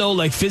 Even though,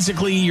 like,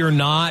 physically you're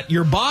not,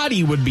 your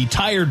body would be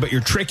tired, but you're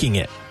tricking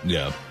it.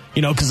 Yeah.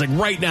 You know, because, like,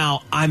 right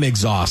now I'm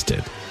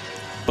exhausted.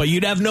 But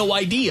you'd have no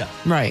idea.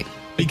 Right.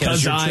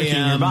 Because you're I tricking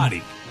am your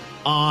body.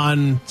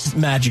 on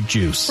magic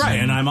juice. Right,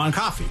 and I'm on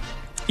coffee.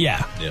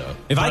 Yeah. Yeah.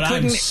 If But I I'm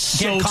couldn't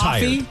so get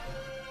coffee, tired.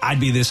 I'd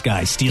be this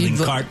guy stealing You'd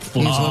look- cartfuls.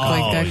 you'd look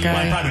like that guy.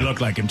 Well, I'd probably look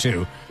like him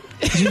too.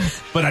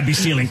 But I'd be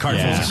stealing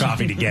cartfuls of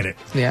coffee to get it.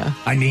 Yeah.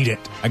 I need it.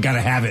 I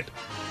gotta have it.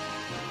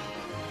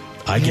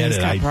 I get He's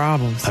it. got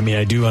problems. I mean,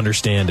 I do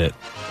understand it.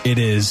 It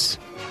is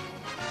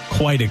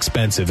quite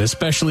expensive,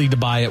 especially to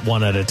buy it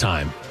one at a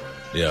time.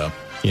 Yeah.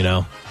 You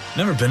know?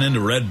 Never been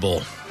into Red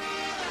Bull.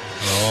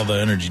 All the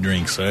energy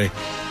drinks, I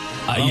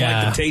don't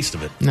yeah. like the taste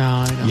of it. No,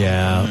 I don't.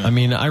 Yeah. I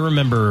mean, I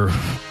remember.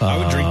 I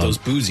would drink those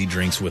boozy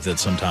drinks with it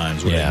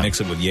sometimes. Where Yeah. I mix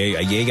it with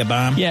a Jaeger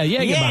bomb. Yeah,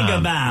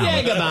 Jagerbomb.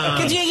 Jagerbomb.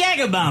 Get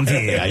your Jagerbomb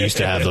here. I used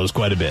to have those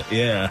quite a bit.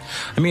 Yeah.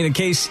 I mean, a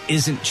case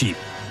isn't cheap.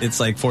 It's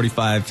like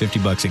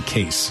 $45-$50 a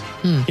case.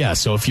 Yeah,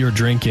 so if you're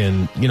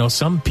drinking, you know,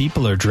 some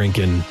people are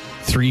drinking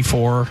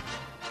 3-4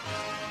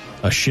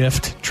 a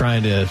shift,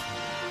 trying to,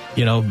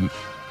 you know,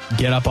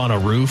 get up on a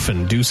roof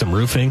and do some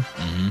roofing.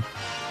 Mm-hmm.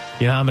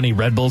 You know how many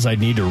Red Bulls I'd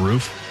need to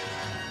roof?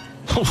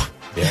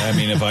 Yeah, I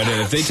mean,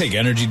 if they take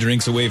energy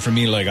drinks away from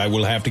me, like I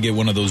will have to get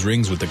one of those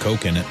rings with the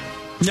Coke in it.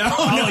 No,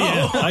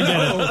 Yeah, I get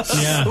it.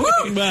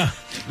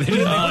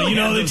 Yeah. You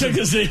know, they took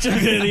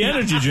the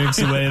energy drinks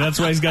away. That's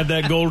why he's got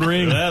that gold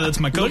ring. Yeah, that's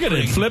my Coke Look at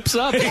ring. it. Flips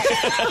up. Look at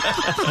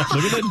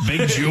that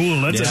big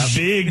jewel. That's a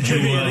big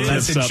jewel.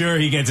 Let's ensure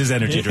he gets his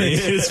energy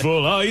drink. He's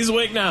full. Oh, he's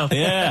awake now.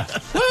 Yeah.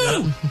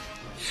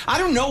 I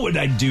don't know what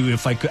I'd do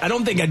if I could. I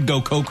don't think I'd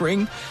go Coke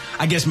ring.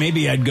 I guess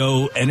maybe I'd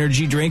go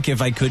energy drink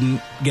if I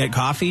couldn't get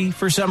coffee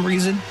for some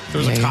reason. If there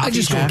was a Yeah, coffee I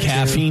just go have to.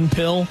 caffeine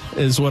pill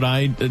is what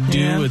I do.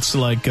 Yeah. It's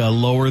like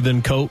lower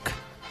than Coke.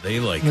 They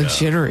like The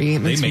jittery. It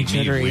they makes me make me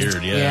jittery.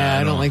 weird. Yeah,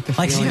 I don't like the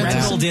Like, see, feeling of Red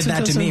that. Bull did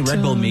that to me.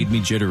 Red Bull made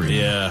me jittery.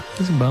 Yeah.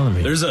 Doesn't bother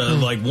me. There's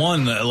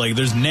a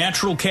there's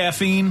natural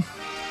caffeine.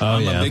 Oh,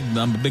 yeah.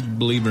 I'm a big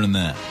believer in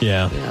that.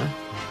 Yeah.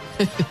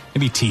 Yeah.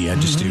 Maybe tea. I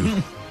just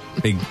do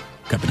big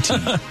cup of tea.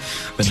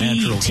 The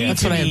natural caffeine.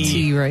 That's what I have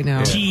tea right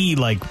now. Tea,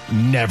 like,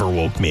 never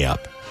woke me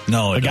up.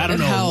 No, Like, I don't It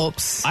know.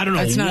 helps. I don't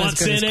know It's not what's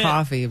as good in as it.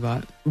 coffee,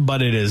 but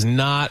But it is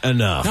not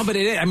enough. No, but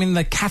I mean,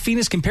 the caffeine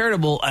is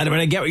comparable. I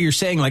get what you're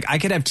saying. Like, I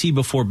could have tea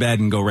before bed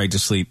and go right to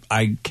sleep.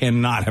 I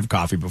cannot have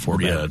coffee before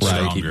bed. Yeah, it's to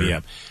stronger. keep me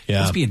up.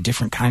 Yeah. Must be a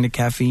different kind of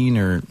caffeine,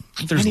 or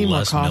There's I need more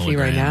less coffee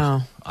right milligrams.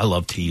 now. I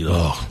love tea though.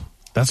 Oh,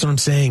 that's what I'm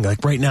saying.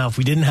 Like, right now, if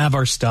we didn't have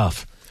our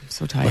stuff, I'm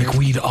so tired. like,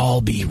 we'd all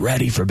be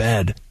ready for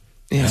bed.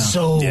 Yeah.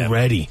 So Yeah.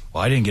 ready.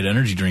 Well, I didn't get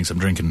energy drinks. I'm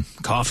drinking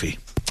coffee.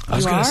 I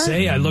was You going to are?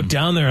 say, I looked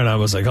down there and I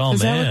was like, oh,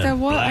 Is that man. what that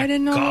was? I Black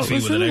didn't know coffee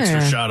what was with in an extra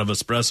there. shot of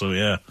espresso.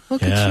 Yeah.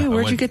 Look Yeah. at you.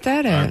 Where'd I you get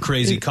that at?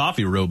 Crazy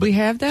coffee robot. We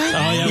have that?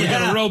 Oh, yeah, we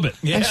got to robe it.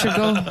 I should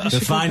go. I the should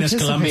go finest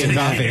Colombian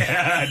participate. coffee.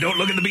 Yeah, don't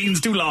look at the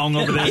beans too long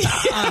over there.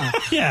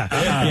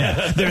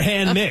 Yeah. They're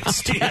hand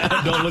mixed. Yeah,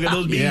 don't look at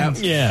those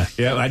beans. Yeah.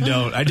 Yeah, I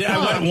don't.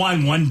 I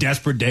went one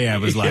desperate day. I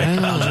was like, I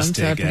know, I'll just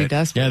I'm take pretty it.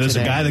 desperate Yeah, there's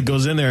today. a guy that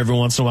goes in there every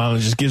once in a while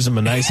and just gives him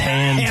a nice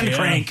hand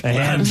crank. A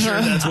hand I'm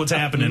sure that's what's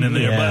happening in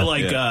there. Yeah. But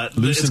like,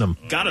 Loosen it's them.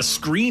 got a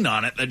screen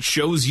on it that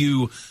shows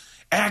you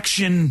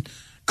action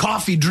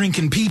coffee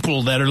drinking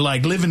people that are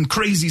like living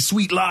crazy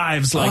sweet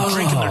lives, like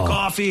drinking their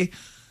coffee.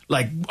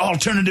 like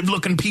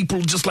alternative-looking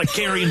people just like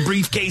carrying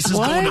briefcases,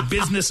 going to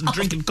business and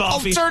drinking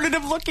coffee.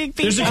 Alternative-looking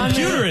people. There's a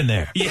computer in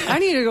there. Yeah. I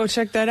need to go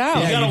check that out.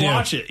 You gotta you do.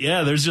 watch it.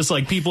 Yeah, there's just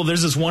like people.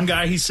 There's this one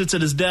guy. He sits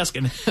at his desk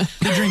and he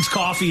drinks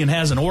coffee and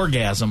has an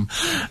orgasm.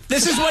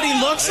 This is what he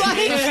looks like?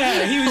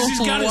 Yeah, he's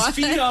got his What?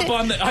 feet up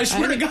on the. I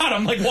swear to God,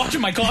 I'm like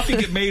watching my coffee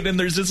get made, and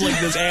there's just like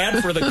this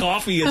ad for the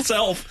coffee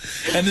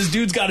itself, and this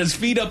dude's got his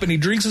feet up and he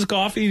drinks his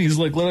coffee and he's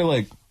like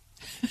literally like.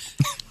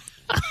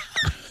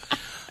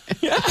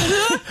 Yeah.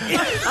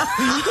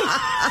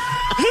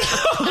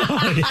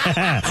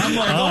 I'm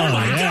like, oh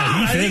my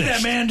God, I think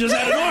that man just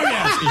had an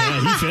orgasm. Yeah,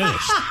 he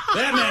finished.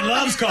 That man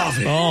loves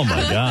coffee. Oh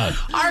my God.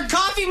 Our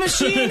coffee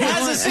machine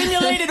has a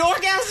simulated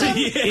orgasm?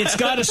 It's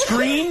got a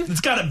screen.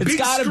 It's got a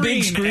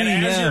big screen,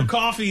 and as your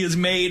coffee is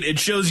made, it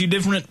shows you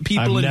different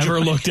people. I've never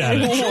looked at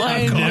it. Well, I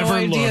had no never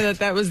idea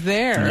that was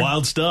there.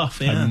 Wild stuff.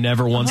 Yeah. I've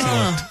never once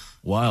looked.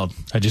 Wild.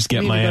 I just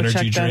get Need my to go energy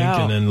check that drink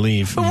out. and then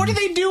leave. But what are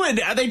they doing?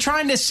 Are they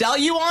trying to sell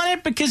you on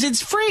it? Because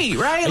it's free,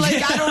 right?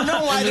 Like, I don't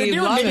know why They they're doing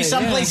it. love Maybe it,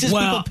 some yeah. places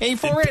people pay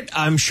for it.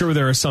 I'm sure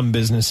there are some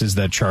businesses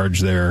that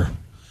charge their.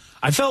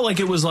 I felt like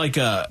it was like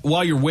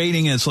while you're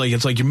waiting, it's like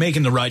you're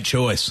making the right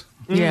choice.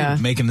 Yeah.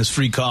 Making this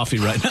free coffee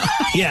right now.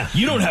 Yeah,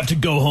 you don't have to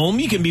go home.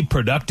 You can be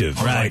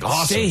productive. Right.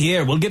 Like, stay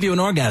here. We'll give you an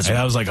orgasm.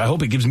 And I was like, I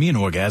hope it gives me an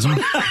orgasm.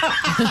 And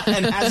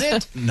has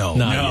it? No.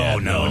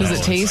 Does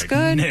it taste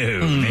good? No.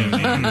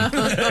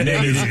 That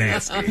is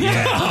nasty.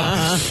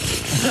 Yeah.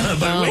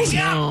 But wake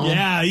up.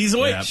 Yeah, he's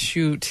awake. Yeah.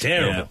 Shoot.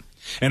 Terrible. Yeah.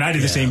 And I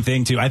did the same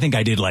thing, too. I think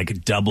I did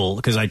like double,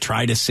 because I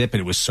tried to sip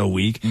and it was so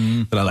weak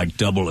that I like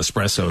double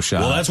espresso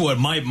shot. Well, that's what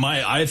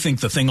I think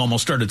the thing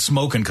almost started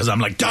smoking because I'm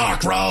like,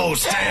 dark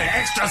roast,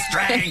 extra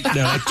strength.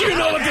 Do you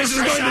know what this is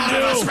going to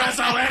do?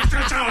 Espresso,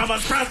 extra shot of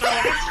espresso,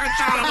 extra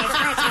shot of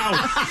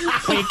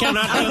espresso. We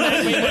cannot do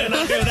that. We will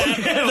not do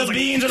that. The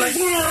beans are like,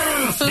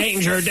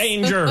 Danger,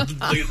 danger.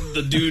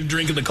 the dude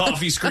drinking the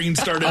coffee screen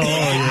started. Oh,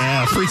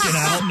 yeah, freaking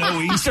out. No,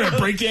 he started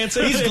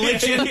breakdancing. He's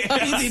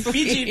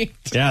glitching.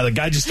 Yeah, the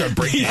guy just started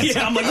breakdancing.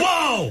 Yeah, I'm like,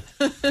 whoa,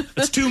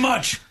 that's too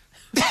much.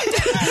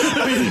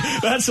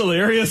 That's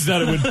hilarious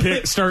that it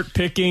would start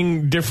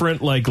picking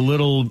different like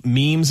little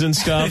memes and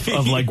stuff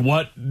of like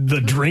what the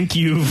drink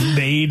you've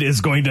made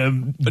is going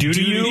to do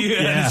to you.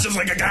 Yeah. It's just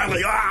like a guy like,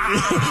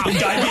 a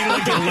guy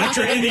being like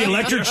in the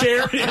electric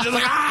chair. Just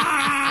like,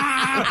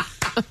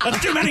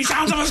 that's too many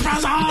sounds of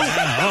espresso.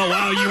 Oh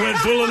wow, you went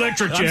full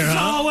electric chair. I'm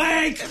so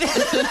awake.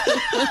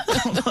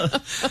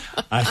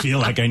 I feel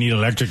like I need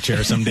electric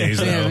chair some days,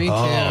 though. Yeah, me too.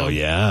 Oh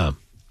yeah.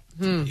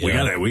 We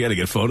gotta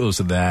get photos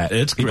of that.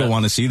 It's People great.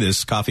 want to see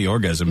this coffee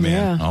orgasm,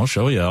 man. Yeah. I'll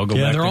show you. I'll go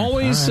Yeah, back. they're there.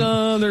 always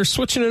they're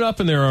switching it up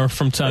in there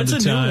from time It's to a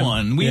time. new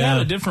one. We had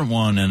a different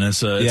one, and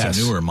it's a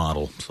newer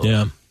model. So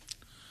Yeah.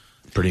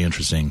 pretty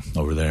interesting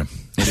over there.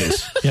 It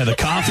is. Yeah, the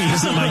coffee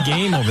isn't my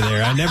game over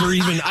there. I never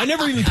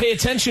even pay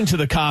attention to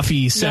the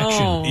coffee section.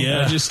 No.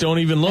 Yeah, I just don't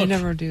even look. I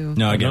never do.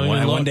 No, again, don't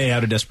even one look. day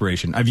out of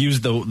desperation. I've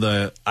used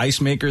the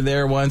ice maker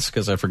there once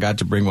because I forgot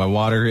to bring my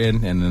water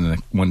in, and then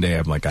one day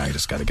I'm like, I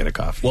just got to get a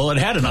coffee. Well, it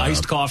had an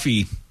iced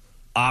coffee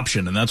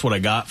option, and that's what I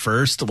got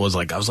first. I was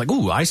like,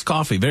 ooh, iced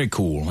coffee, very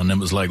cool. And it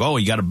was like, oh,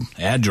 you got to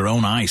add your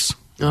own ice.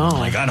 Oh.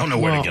 Like, I don't know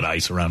where to get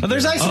ice around.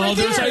 there's here. ice Oh, right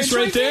there's there. ice It's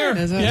right there.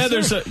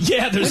 There's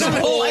Yeah, ice. there's a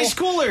whole ice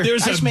cooler.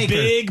 There's Ice a maker.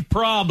 big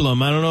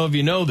problem. I don't know if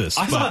you know this.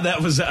 I thought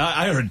that was.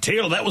 I heard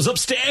Taylor. That was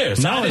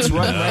upstairs. No, it's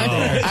right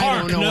there. I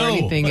don't know where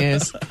anything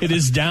is. It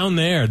is down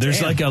there.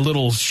 There's like a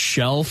little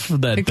shelf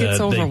that It gets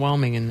they-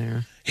 overwhelming in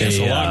there. There's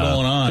a lot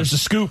going on. There's a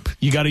scoop.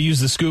 You got to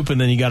use the scoop,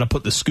 and then you got to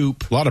put the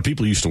scoop. A lot of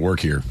people used to work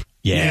here.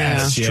 Yeah.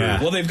 that's true.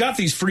 Well, they've got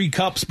these free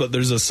cups, but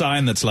there's a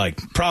sign that's like,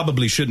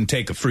 probably shouldn't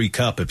take a free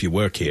cup if you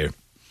work here.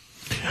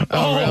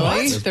 Oh,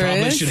 really? You There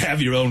probably is? should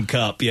have your own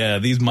cup. Yeah,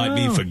 these might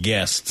be for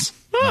guests.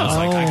 And I was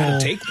like, I gotta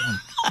take them.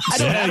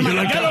 You're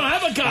like, I don't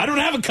have a cup. I don't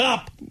have a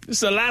cup.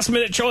 It's a last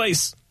minute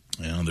choice.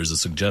 Yeah, there's a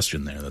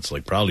suggestion there that's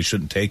like, probably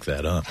shouldn't take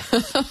that, huh?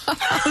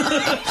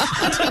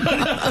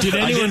 Did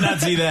anyone not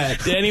see that.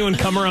 Did anyone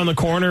come around the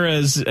corner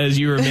as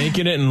you were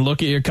making it and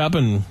look at your cup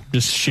and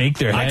just shake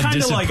their I head? kind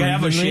of like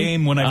have a disapprovingly?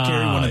 shame when I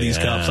carry one of these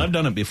yeah. cups. I've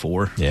done it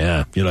before.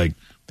 Yeah, you're like,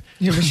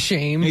 You have a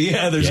shame.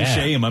 Yeah, there's a Yeah.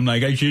 shame. I'm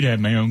like, I should have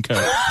my own cup.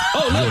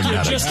 oh look, you're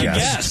not a just a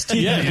guest. guest.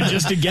 Yeah, you're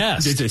just a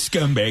guest. It's a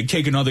scumbag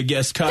taking all the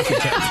guest coffee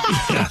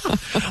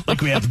cups.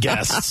 Like we have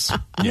guests.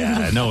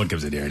 Yeah, no one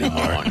comes in here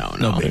anymore.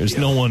 No, There's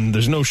no one.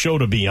 There's no show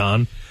to be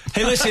on.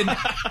 Hey, listen,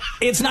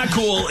 it's not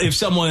cool if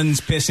someone's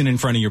pissing in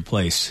front of your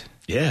place.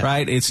 Yeah.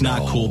 Right? It's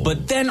not cool.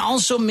 But then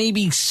also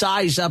maybe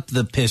size up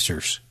the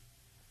pissers.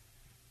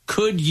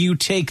 Could you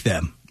take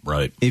them?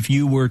 Right. If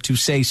you were to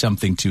say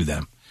something to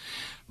them?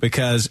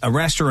 Because a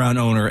restaurant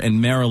owner in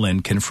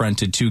Maryland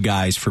confronted two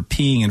guys for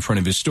peeing in front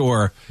of his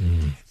store,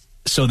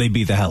 so they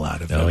beat the hell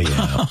out of them. Oh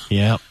yeah,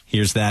 yeah.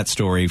 Here's that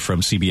story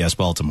from CBS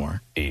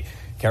Baltimore.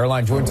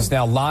 Caroline joins us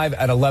now live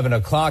at 11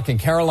 o'clock. And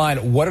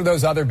Caroline, what are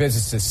those other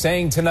businesses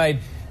saying tonight?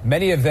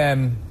 Many of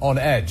them on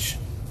edge.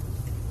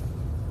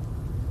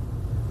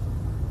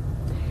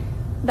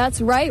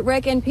 That's right,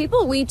 Rick. And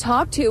people we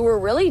talked to were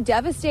really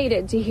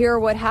devastated to hear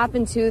what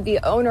happened to the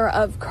owner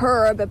of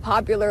Curb, a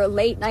popular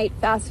late-night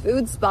fast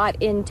food spot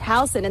in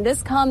Towson. And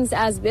this comes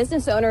as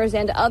business owners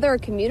and other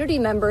community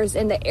members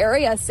in the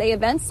area say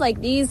events like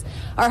these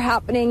are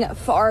happening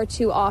far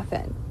too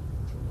often.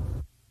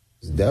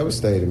 It's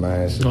devastating,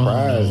 man.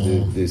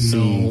 Surprised to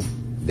see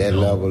that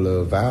level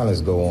of violence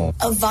go on.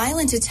 A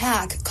violent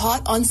attack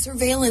caught on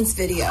surveillance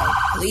video.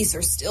 Police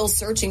are still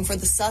searching for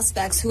the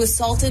suspects who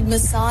assaulted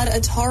Masad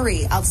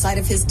Atari outside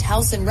of his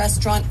Towson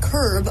restaurant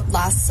Curb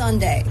last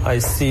Sunday. I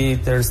see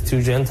there's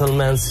two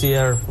gentlemen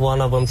here,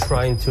 one of them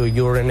trying to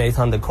urinate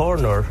on the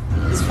corner.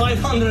 It's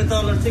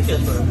 $500 ticket.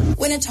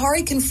 When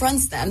Atari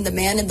confronts them, the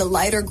man in the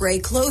lighter gray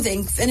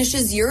clothing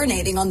finishes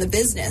urinating on the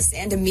business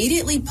and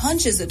immediately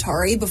punches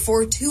Atari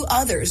before two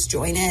others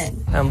join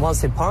in. And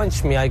once he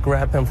punched me, I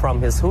grabbed him from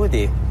his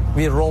hoodie.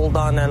 We rolled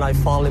on and I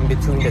fall in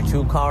between the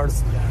two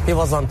cars. He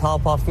was on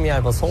top of me, I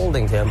was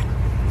holding him.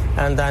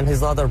 And then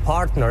his other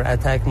partner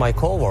attacked my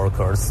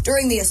co-workers.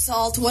 During the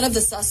assault, one of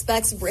the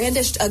suspects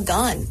brandished a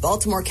gun.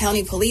 Baltimore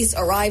County Police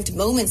arrived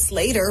moments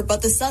later,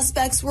 but the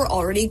suspects were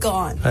already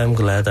gone. I'm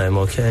glad I'm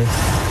okay.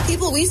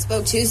 People we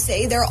spoke to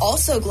say they're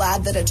also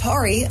glad that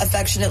Atari,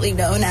 affectionately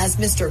known as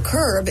Mr.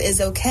 Curb, is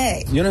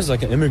okay. Yona's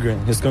like an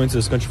immigrant. He's going to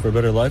this country for a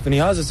better life, and he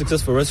has a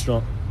successful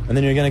restaurant. And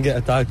then you're going to get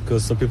attacked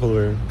because some people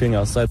were being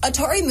outside.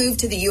 Atari moved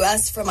to the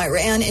U.S. from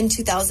Iran in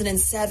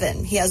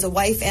 2007. He has a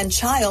wife and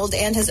child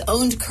and has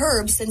owned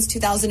Curb since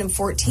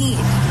 2014.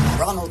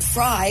 Ronald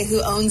Fry,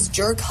 who owns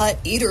Jerk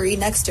Hut Eatery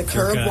next to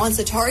Curb,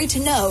 wants Atari to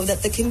know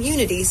that the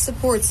community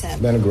supports him.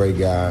 Been a great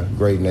guy,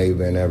 great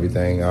neighbor and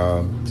everything.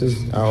 I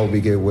hope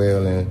he get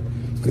well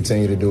and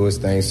continue to do his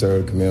thing,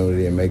 serve the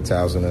community, and make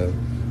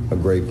Towson a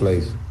great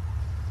place.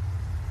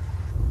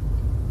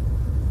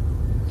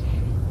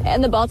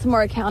 And the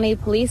Baltimore County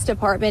Police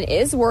Department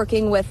is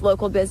working with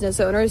local business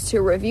owners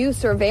to review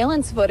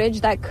surveillance footage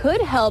that could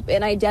help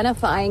in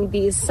identifying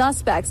these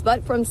suspects.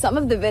 But from some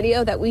of the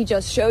video that we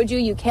just showed you,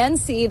 you can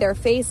see their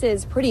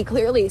faces pretty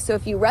clearly. So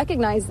if you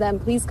recognize them,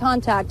 please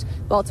contact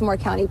Baltimore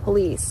County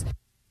Police.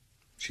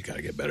 She got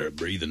to get better at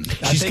breathing.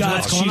 She's got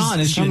what's going on.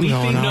 Is she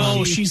weeping?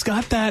 No, she's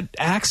got that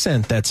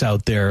accent that's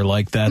out there,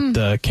 like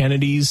that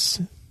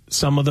Kennedys.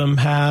 Some of them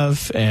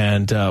have,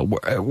 and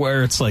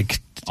where it's like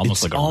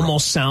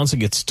almost sounds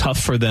like it's tough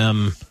for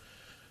them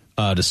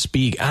to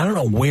speak. I don't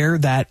know where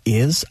that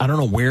is. I don't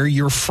know where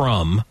you're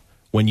from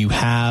when you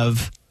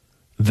have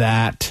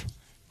that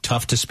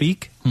tough to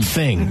speak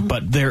thing.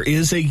 But there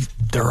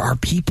are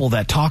people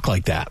that talk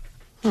like that.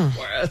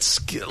 Where it's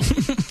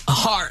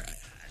hard,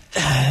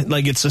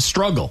 like it's a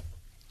struggle.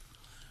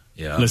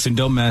 Yeah. Listen,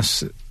 don't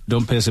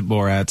piss at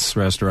Borat's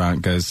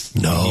restaurant because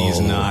he's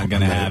not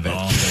going to have it.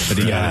 But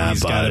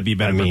he's got to be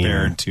better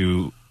prepared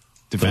to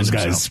defend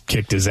himself. Those guys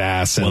kicked his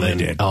ass, and they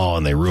did.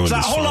 And they ruined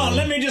his phone. Hold on,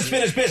 let me just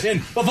finish pissing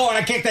before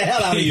I kick the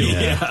hell out of you.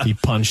 Yeah. He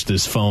punched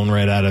his phone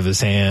right out of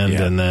his hand,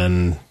 and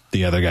then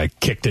the other guy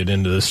kicked it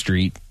into the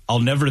street. I'll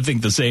never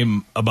think the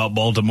same about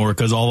Baltimore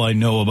because all I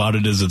know about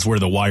it is it's where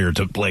the wire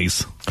took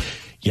place.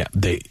 Yeah,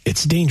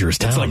 it's dangerous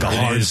town. It's like a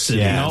hard city.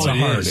 Yeah,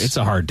 it's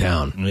a hard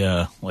town.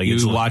 Yeah, like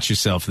you watch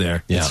yourself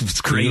there. Yeah,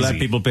 it's crazy. You let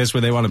people piss where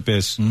they want to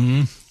piss.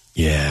 Mm-hmm.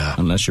 Yeah,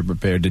 unless you're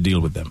prepared to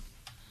deal with them.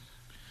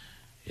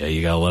 Yeah,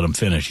 you gotta let them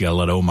finish. You gotta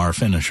let Omar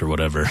finish or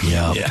whatever.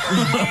 Yeah,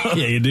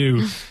 yeah, you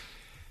do.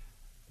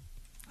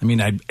 I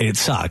mean, it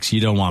sucks. You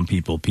don't want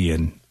people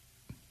peeing,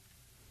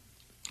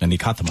 and he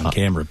caught them on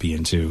camera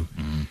peeing too.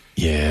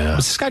 Yeah,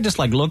 was this guy just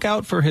like look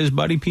out for his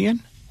buddy peeing?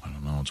 I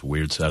don't know. It's a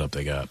weird setup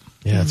they got.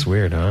 Yeah, it's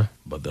weird, huh?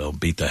 But they'll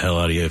beat the hell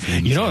out of you if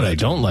you know what I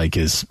don't like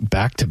is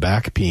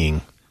back-to-back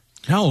peeing.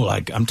 No,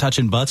 like I'm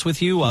touching butts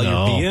with you while you're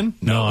peeing?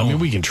 No, I mean,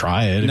 we can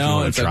try it if you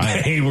want to try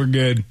it. Hey, we're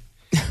good.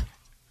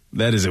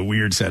 That is a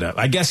weird setup.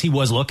 I guess he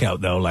was lookout,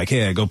 though. Like,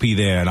 hey, go pee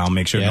there, and I'll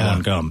make sure no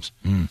one comes.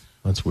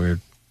 That's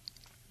weird.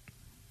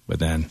 But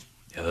then...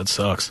 Yeah, that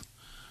sucks.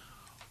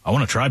 I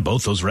want to try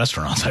both those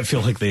restaurants. I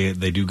feel like they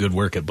do good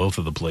work at both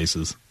of the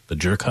places. The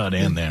Jerk Hut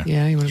and there.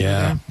 Yeah, you want to go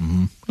there.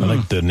 I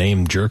like the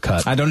name Jerk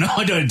Hut. I don't know.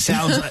 It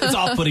sounds it's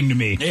off-putting to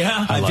me.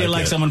 Yeah, I feel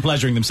like someone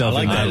pleasuring themselves.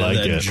 I like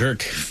that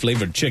jerk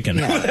flavored chicken.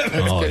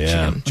 Oh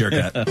yeah, Jerk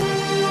Hut.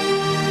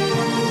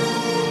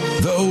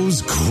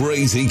 Those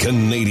crazy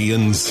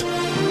Canadians.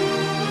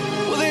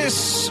 Well,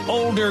 this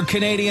older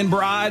Canadian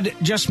broad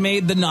just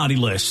made the naughty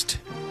list.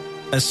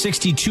 A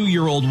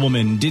 62-year-old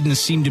woman didn't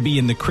seem to be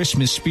in the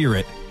Christmas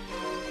spirit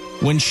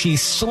when she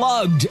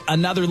slugged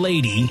another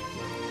lady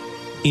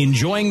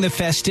enjoying the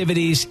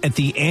festivities at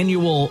the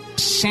annual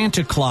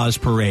Santa Claus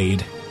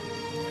parade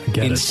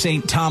in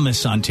St.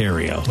 Thomas,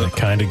 Ontario. I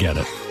kind of get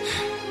it.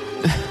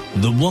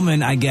 The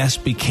woman, I guess,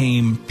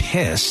 became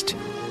pissed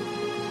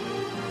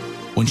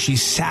when she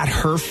sat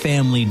her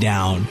family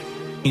down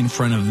in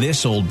front of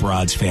this old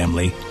broad's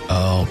family.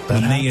 Oh,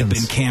 that when they had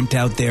been camped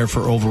out there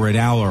for over an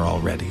hour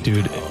already.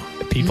 Dude,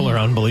 people are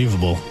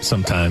unbelievable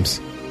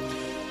sometimes.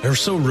 They're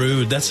so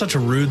rude. That's such a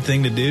rude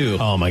thing to do.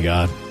 Oh, my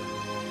God.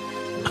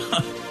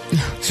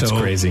 It's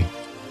crazy.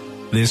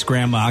 This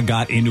grandma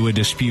got into a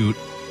dispute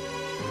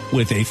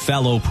with a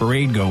fellow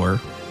parade goer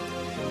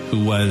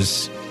who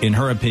was, in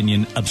her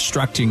opinion,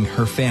 obstructing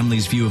her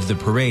family's view of the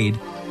parade.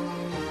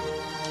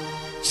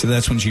 So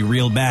that's when she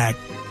reeled back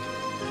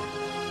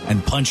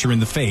and punched her in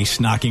the face,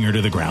 knocking her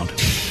to the ground.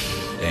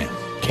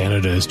 Damn.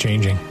 Canada is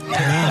changing.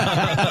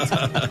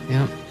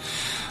 Yep.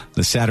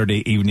 The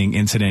Saturday evening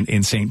incident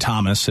in St.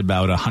 Thomas,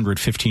 about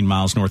 115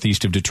 miles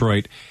northeast of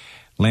Detroit,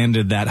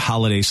 landed that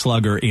holiday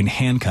slugger in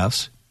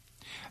handcuffs.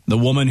 The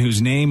woman,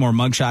 whose name or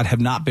mugshot have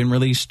not been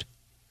released,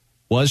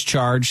 was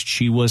charged.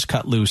 She was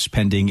cut loose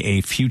pending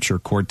a future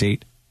court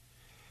date.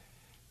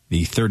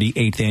 The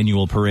 38th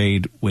annual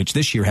parade, which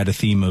this year had a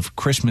theme of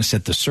Christmas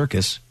at the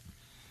Circus,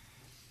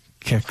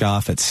 kicked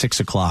off at 6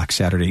 o'clock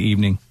Saturday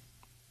evening.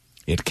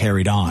 It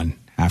carried on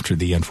after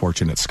the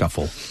unfortunate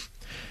scuffle.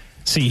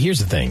 See, here's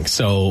the thing.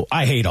 So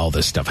I hate all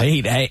this stuff. I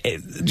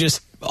hate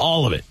just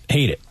all of it.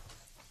 Hate it.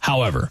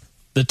 However,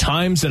 the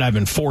times that I've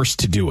been forced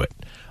to do it,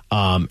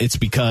 it's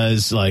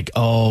because, like,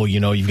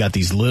 you've got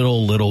these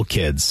little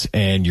kids,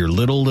 and your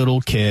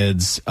little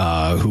kids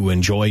who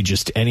enjoy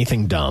just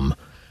anything dumb.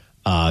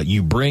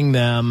 You bring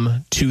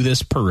them to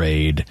this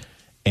parade,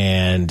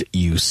 and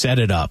you set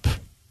it up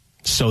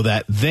so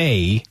that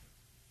they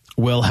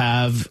will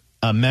have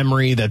a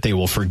memory that they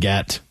will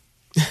forget.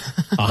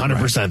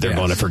 100% they're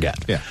going to forget.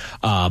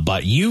 Yeah.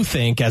 But you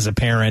think, as a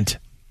parent,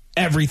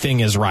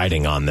 everything is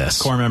riding on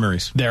this. Core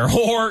memories. The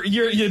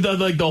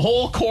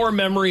whole core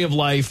memory of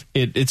life,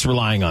 it's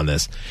relying on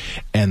this.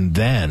 And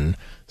then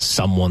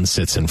someone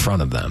sits in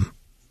front of them.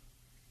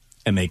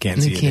 And they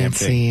can't see a damn They can't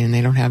thing. see, and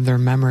they don't have their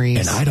memories.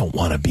 And I don't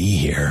want to be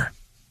here.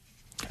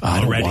 I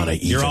don't want to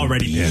You're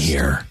already be pissed.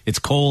 here. It's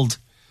cold.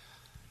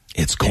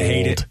 It's cold. I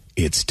hate it.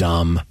 It's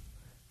dumb.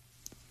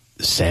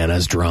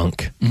 Santa's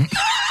drunk.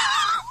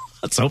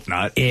 Let's hope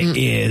not. It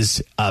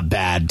is a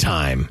bad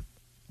time.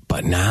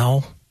 But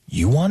now,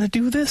 you want to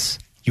do this?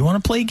 You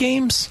want to play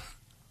games?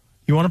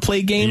 You want to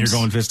play games? And you're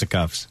going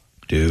fisticuffs.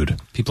 Dude.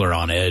 People are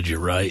on edge, you're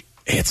right.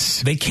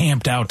 They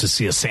camped out to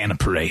see a Santa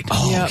parade.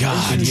 Oh,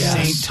 God, in yes.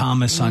 St.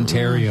 Thomas,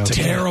 Ontario.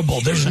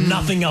 Terrible. There's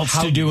nothing else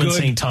How to do in good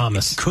St.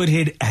 Thomas. Could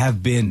it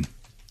have been?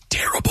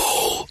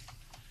 Terrible.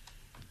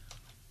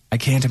 I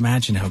can't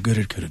imagine how good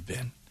it could have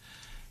been.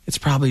 It's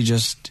probably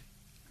just...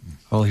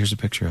 Oh, here's a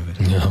picture of it.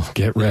 No,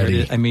 get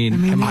ready. I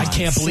mean, I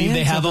can't believe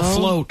they have a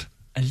float.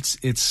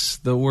 It's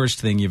the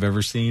worst thing you've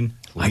ever seen.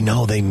 I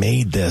know, they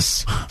made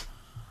this.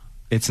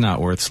 It's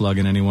not worth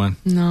slugging anyone.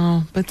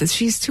 No, but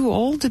she's too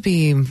old to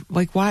be.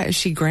 Like, why? Is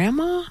she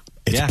grandma?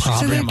 It's Yeah,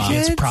 probably she's a grandma. kid?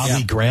 It's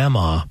probably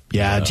grandma.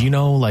 Yeah, do you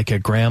know, like, a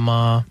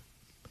grandma?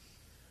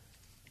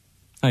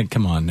 Like,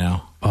 come on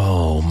now.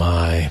 Oh,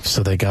 my.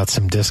 So they got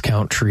some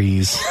discount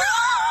trees.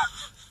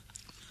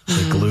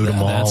 They glued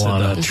them all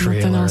on a There's trailer.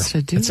 nothing else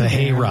to do It's a there.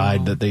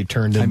 hayride that they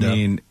turned into. I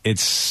mean,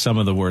 it's some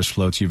of the worst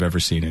floats you've ever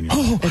seen in your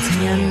life. It's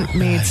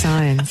handmade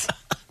signs.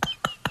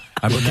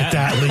 Look at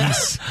that,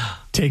 Lise.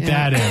 Take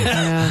that in.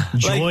 Yeah.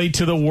 Joy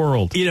to the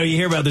world. You know, you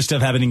hear about this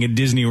stuff happening at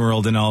Disney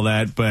World and all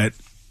that, but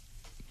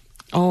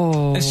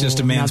Oh, it's just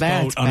a man's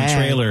now boat that's on a bad.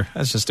 trailer.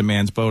 That's just a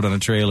man's boat on a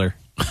trailer.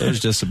 There's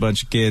just a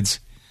bunch of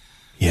kids.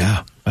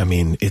 Yeah. I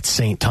mean, it's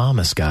St.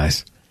 Thomas,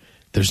 guys.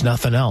 There's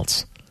nothing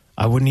else.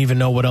 I wouldn't even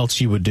know what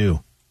else you would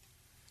do.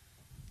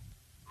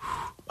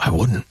 I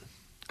wouldn't.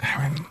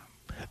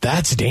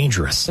 That's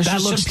dangerous. There's That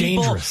just looks some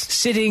people dangerous.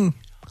 sitting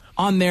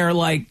on their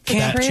like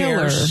camp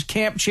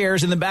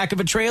chairs in the back of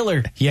a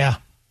trailer. Yeah.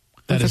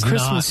 That With is a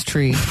Christmas not,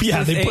 tree. Yeah,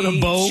 With they put a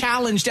bow.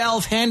 Challenged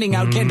elf handing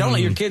out candy. Don't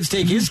let your kids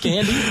take his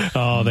candy.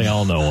 Oh, they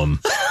all know him.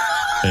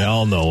 They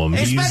all know him.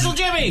 Hey, He's- Special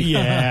Jimmy!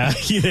 Yeah,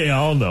 they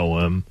all know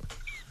him.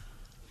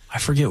 I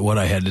forget what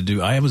I had to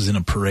do. I was in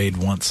a parade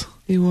once.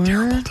 You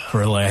were?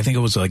 For like, I think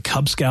it was like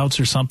Cub Scouts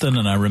or something,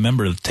 and I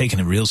remember taking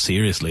it real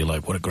seriously.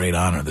 Like, what a great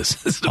honor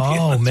this is.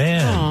 Oh,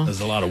 man.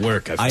 There's a lot of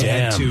work. I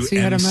had to So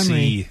you had a MC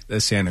memory.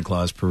 the Santa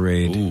Claus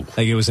parade. Ooh.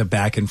 Like it was a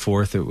back and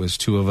forth. It was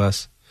two of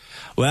us.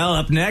 Well,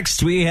 up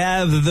next we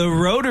have the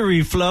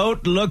rotary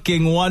float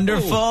looking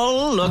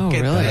wonderful. Look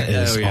at really? that.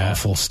 That is Oh, yeah.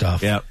 awful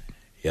stuff. Yep.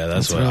 Yeah,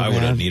 that's That's what real I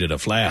would have bad. needed a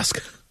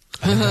flask.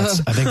 I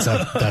think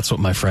that's what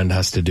my friend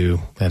has to do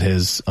at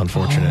his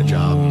unfortunate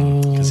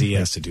job. Because he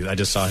has to do that. I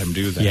just saw him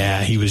do that.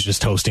 Yeah, he was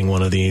just hosting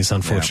one of these,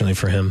 unfortunately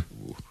for him.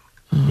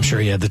 I'm sure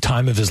he had the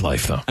time of his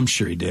life, though. I'm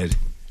sure he did.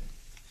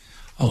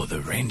 Oh,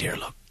 the reindeer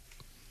look.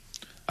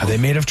 Are they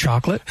made of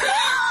chocolate?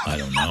 I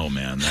don't know,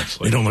 man.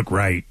 That's like, They don't look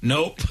right.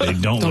 Nope, they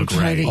don't Don't look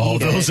try right. to Oh, eat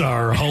those it.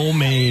 are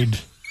homemade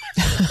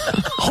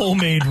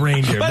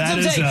reindeer. That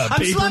is a I'm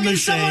paper slugging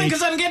someone mache.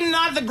 because I'm getting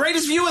not the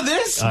greatest view of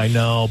this. I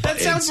know. But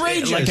That's it's-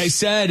 outrageous. Like I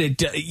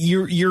said,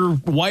 your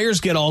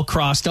wires get all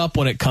crossed up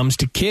when it comes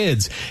to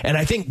kids. And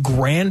I think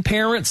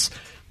grandparents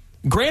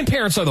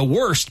are the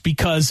worst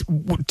because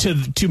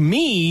to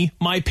me,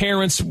 my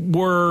parents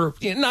were,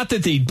 not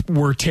that they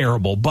were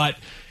terrible, but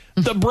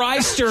the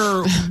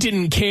Bryster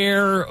didn't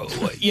care.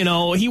 You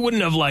know, he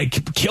wouldn't have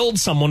like killed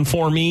someone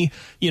for me.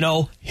 You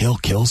know, he'll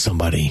kill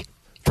somebody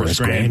for his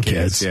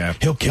grandkids. Yeah.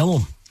 He'll kill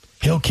them.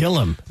 He'll kill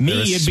him. Me,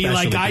 They're it'd be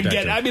like especially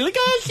protective. I'd be like,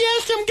 oh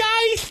yeah, some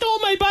guy stole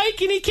my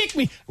bike and he kicked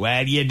me.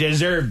 Well, you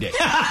deserved it.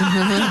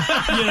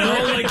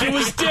 Like it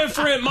was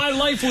different. My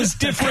life was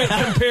different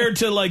compared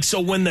to like.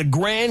 So when the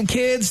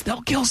grandkids,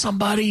 they'll kill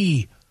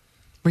somebody.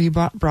 Were you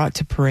brought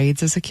to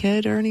parades as a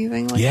kid or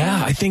anything like that?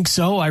 Yeah, I think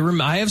so. I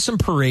have some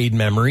parade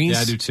memories. Yeah,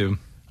 I do too.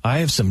 I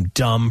have some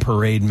dumb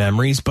parade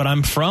memories, but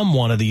I'm from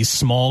one of these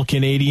small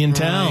Canadian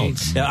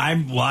towns. Yeah,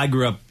 I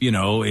grew up,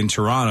 in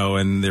Toronto,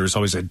 and there was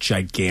always a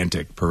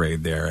gigantic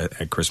parade there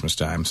at Christmas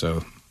time.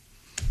 So,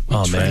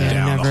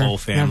 down the whole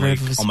family,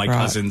 all my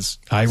cousins.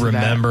 I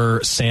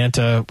remember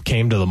Santa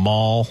came to the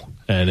mall,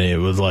 and it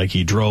was like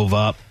he drove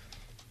up.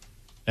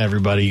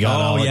 Everybody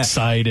got all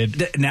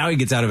excited. Now he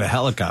gets out of a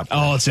helicopter.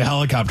 Oh, it's a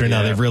helicopter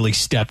now. They've really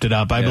stepped it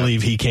up. I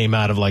believe he came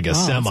out of like a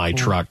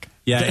semi-truck.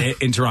 Yeah,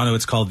 in Toronto,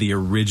 it's called the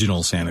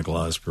original Santa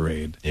Claus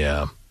Parade.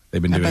 Yeah.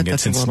 They've been doing it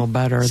since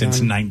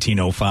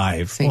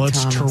 1905. Well,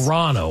 it's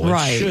Toronto.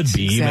 It should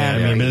be.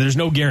 Exactly. I mean, there's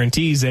no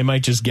guarantees. They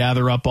might just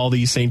gather up all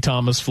these St.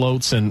 Thomas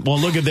floats and,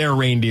 look at their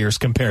reindeers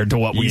compared to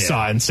what we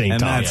saw in St.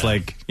 Thomas. And that's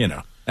like,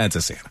 that's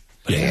a Santa.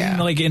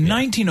 Yeah. Like in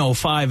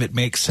 1905, it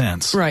makes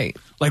sense. Right.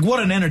 Like,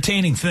 what an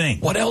entertaining thing.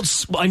 What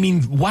else? I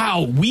mean,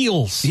 wow,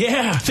 wheels.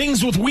 Yeah.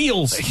 Things with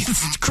wheels.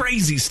 It's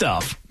crazy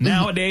stuff.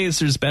 Nowadays,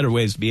 there's better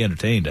ways to be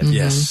entertained.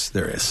 Yes,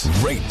 there is.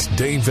 Rate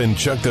Dave and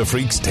Chuck the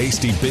Freak's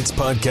Tasty Bits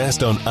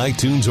podcast on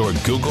iTunes or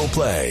Google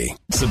Play.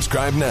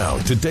 Subscribe now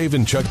to Dave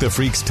and Chuck the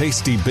Freak's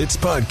Tasty Bits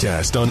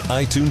podcast on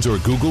iTunes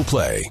or Google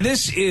Play.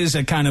 This is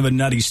a kind of a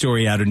nutty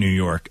story out of New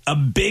York. A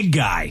big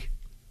guy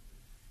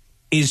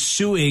is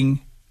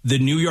suing the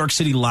New York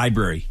City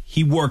Library.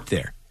 He worked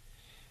there.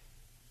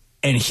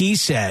 And he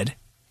said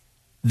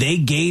they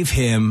gave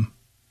him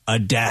a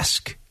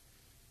desk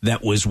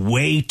that was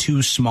way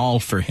too small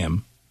for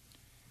him,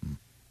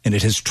 and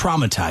it has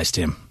traumatized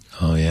him.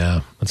 Oh,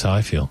 yeah. That's how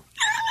I feel.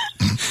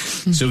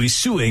 So he's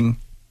suing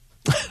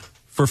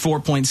for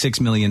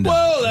 $4.6 million.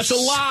 Whoa, that's a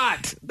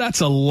lot.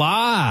 That's a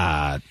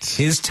lot.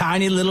 His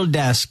tiny little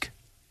desk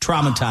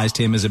traumatized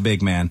him as a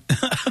big man.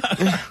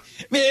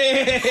 Hey,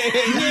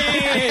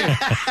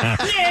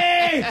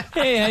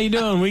 how you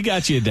doing? We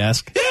got you a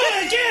desk.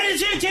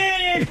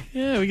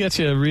 Yeah, we got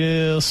you a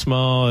real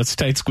small, it's a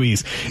tight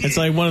squeeze. It's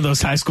like one of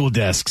those high school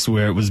desks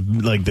where it was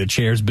like the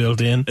chairs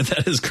built in.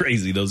 That is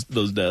crazy, those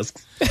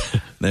desks.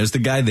 There's the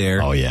guy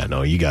there. Oh, yeah,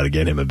 no, you got to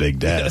get him a big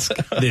desk.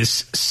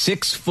 This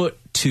 6'2",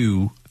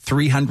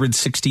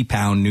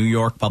 360-pound New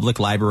York Public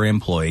Library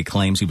employee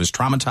claims he was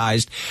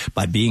traumatized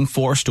by being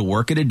forced to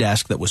work at a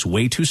desk that was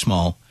way too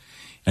small,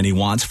 and he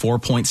wants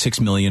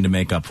 $4.6 million to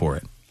make up for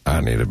it. I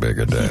need a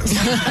bigger desk.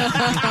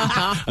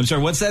 I'm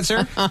sorry, what's that,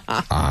 sir?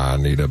 I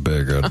need a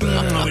bigger desk.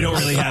 No, we don't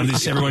really have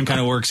this. Everyone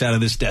kind of works out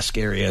of this desk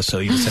area, so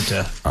you just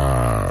have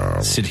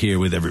to sit here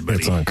with everybody.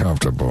 It's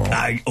uncomfortable.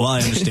 I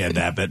understand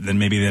that, but then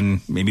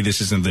maybe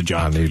this isn't the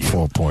job. I need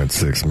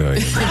 $4.6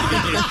 million.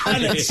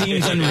 That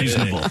seems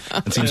unreasonable.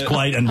 It seems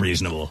quite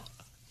unreasonable.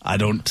 I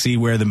don't see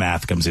where the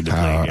math comes into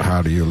play here.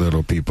 How do you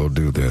little people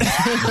do this?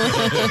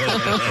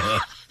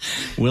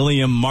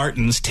 William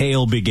Martin's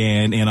tale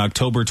began in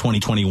October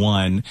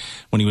 2021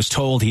 when he was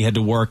told he had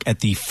to work at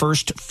the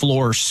first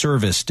floor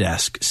service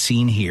desk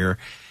seen here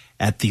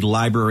at the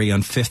library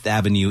on 5th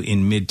Avenue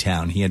in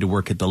Midtown. He had to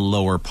work at the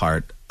lower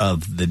part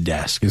of the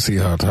desk. You see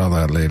how tall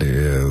that lady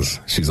is?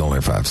 She's only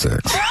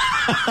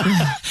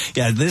 5'6".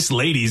 Yeah, this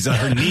lady's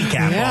her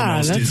kneecap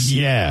almost is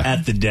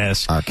at the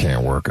desk. I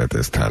can't work at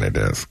this tiny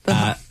desk.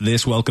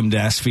 This welcome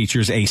desk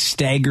features a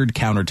staggered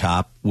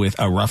countertop with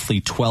a roughly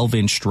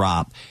 12-inch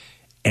drop.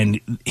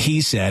 And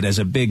he said, as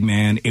a big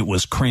man, it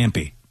was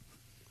crampy.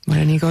 Why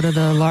didn't he go to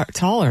the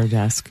taller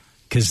desk?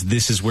 Because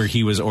this is where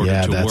he was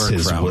ordered to work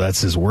from.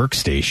 That's his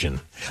workstation.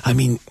 I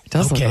mean, it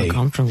does look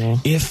uncomfortable.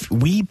 If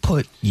we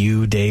put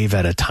you, Dave,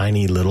 at a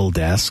tiny little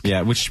desk,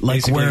 which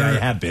basically I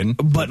have been,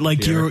 but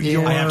like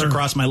I have to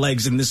cross my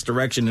legs in this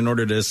direction in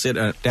order to sit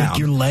down. Like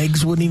your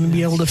legs wouldn't even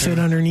be able to fit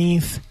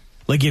underneath.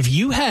 Like if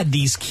you had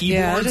these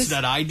keyboards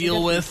that I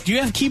deal with, do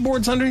you have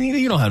keyboards underneath?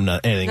 You don't have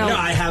anything. No,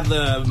 I have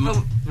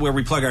the where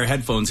we plug our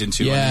headphones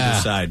into on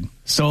either side.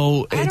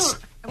 So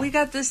we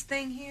got this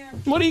thing here.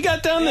 What do you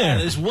got down there?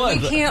 There's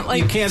wood. We can't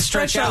you can't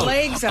stretch our out.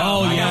 legs out.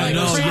 Oh yeah, you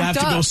have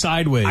to go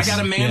sideways. I got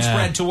a man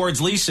spread towards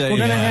Lisa. We're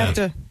gonna have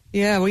to.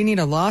 Yeah, we need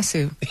a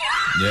lawsuit.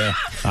 Yeah,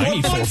 I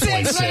need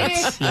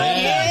 4.6.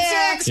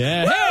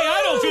 Yeah. Hey,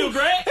 I don't feel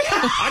great.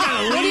 I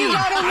gotta lean. What do you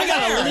got over I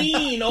gotta there?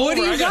 lean over. What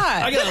do you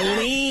got? I gotta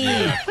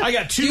lean. I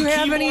got two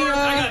keyboard.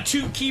 I got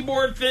two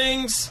keyboard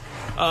things.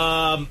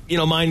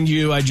 Mind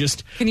you, I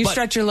just. Can you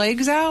stretch your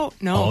legs out?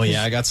 No. Oh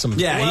yeah, I got some.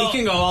 Yeah, he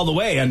can go all the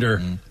way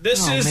under.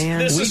 This is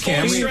fully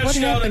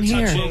stretched out and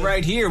touching.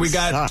 Right here, we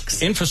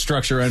got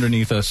infrastructure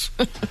underneath us.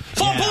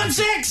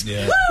 4.6.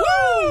 Yeah.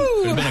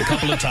 Woo! There's been a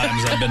couple of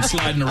times I've been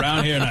sliding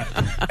around here and I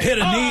hit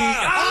a knee.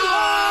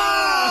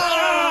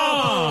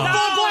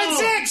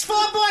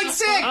 4.6.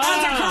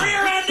 That's a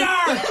career ender.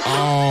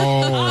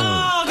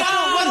 Oh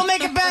God! What'll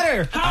make it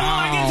better? How will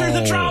I get through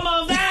the trauma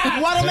of that?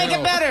 What'll make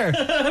it better?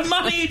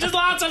 Money, just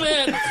lots of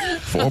it.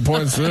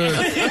 4.6.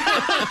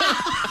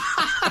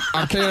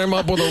 I came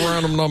up with a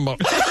random number.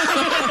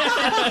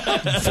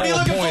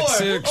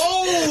 4.6.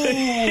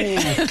 Oh!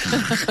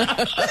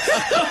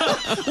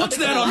 What's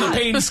that on the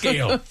pain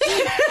scale?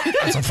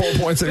 That's a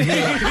 4.6.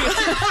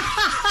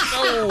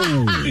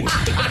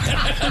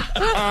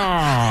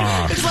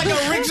 It's like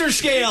a Richter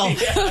scale.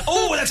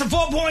 Oh, that's a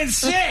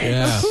 4.6.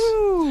 Yeah.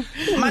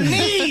 My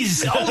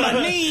knees. Oh, my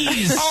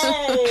knees.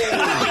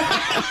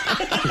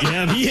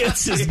 Yeah, if he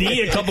hits his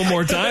knee a couple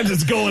more times,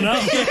 it's going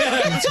up.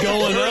 It's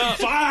going up.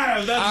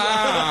 5.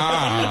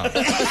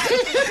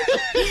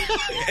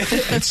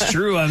 It's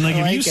true. I'm like,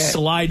 if you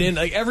slide in,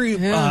 like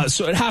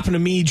so it happened to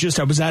me.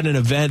 I was at an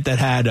event that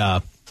had,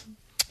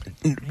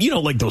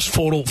 like those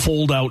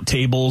fold out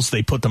tables.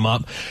 They put them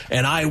up,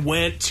 and I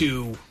went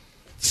to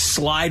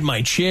slide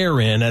my chair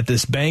in at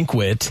this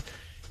banquet,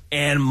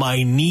 and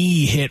my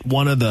knee hit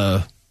one of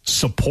the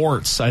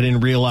supports. I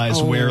didn't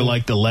realize where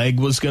like the leg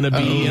was going to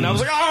be, and I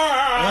was like,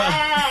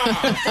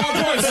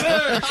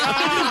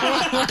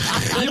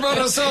 4.6. You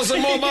better sell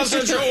some more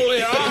mustard,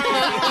 Julie.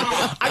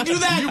 I do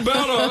that. You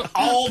better.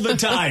 All the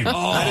time.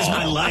 That is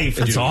my life.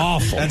 It's dude.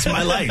 awful. That's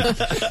my life.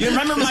 You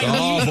remember my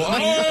knee? You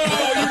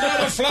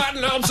better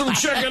flatten out some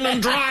chicken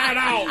and dry it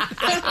out.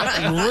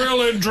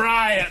 Really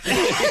dry it.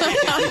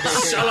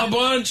 Sell a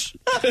bunch.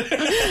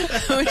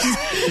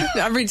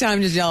 Every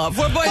time just yell out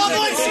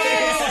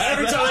 4.6.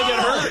 Every time I get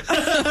hurt.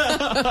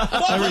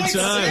 Every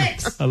time.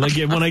 I like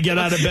it when I get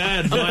out of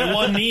bed. My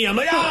one knee, I'm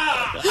like,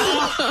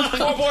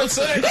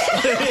 4.6.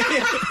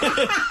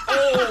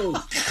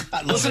 Oh,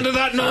 listen to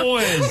that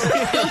noise.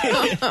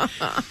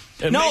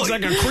 it makes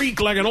like a creak,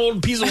 like an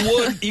old piece of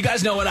wood. You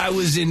guys know when I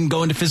was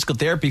going to physical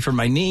therapy for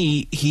my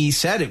knee, he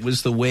said it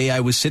was the way I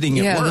was sitting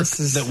at work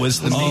that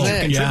was the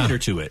major contributor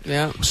to it.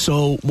 Yeah.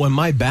 So when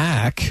my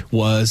back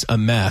was a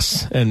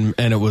mess and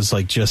it was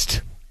like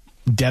just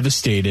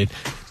devastated,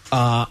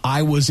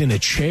 I was in a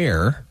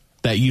chair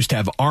that used to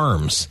have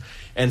arms.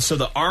 And so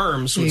the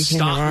arms would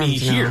stop me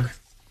here.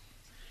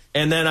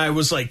 And then I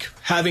was like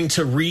having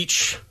to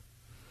reach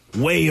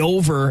way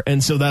over.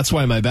 And so that's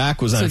why my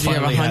back was on. So did you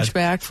have a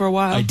hunchback for a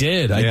while? I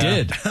did.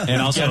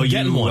 And also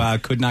you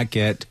could not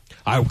get...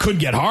 I couldn't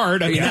get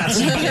hard. I mean,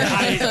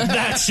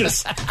 that's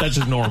just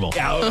normal.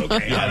 Yeah,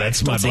 okay. Yeah,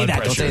 that's my blood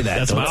pressure. Don't say that.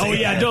 That's don't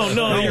say that.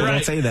 You're right.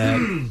 Don't say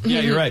that.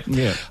 Yeah, you're right.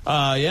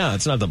 Yeah,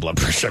 it's not the blood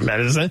pressure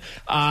medicine.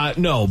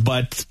 No,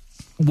 but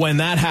when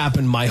that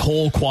happened, my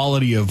whole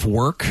quality of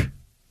work,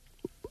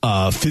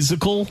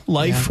 physical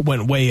life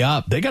went way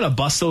up. They got to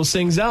bust those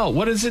things out.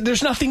 What is it?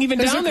 There's nothing even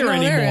down there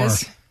anymore.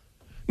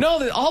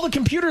 No, all the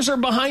computers are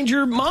behind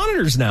your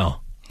monitors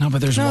now. No, but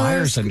there's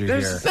wires under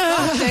here.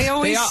 They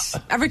always,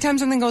 every time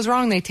something goes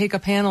wrong, they take a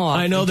panel off.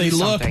 I know they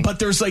look, but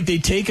there's like they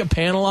take a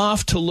panel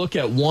off to look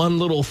at one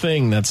little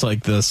thing that's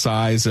like the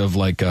size of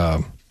like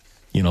a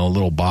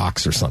little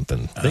box or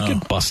something. They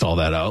could bust all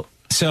that out.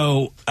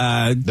 So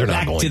back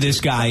to this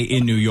guy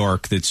in New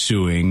York that's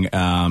suing.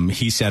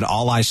 He said,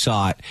 all I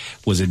sought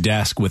was a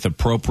desk with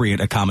appropriate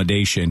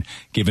accommodation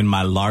given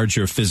my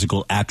larger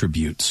physical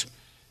attributes.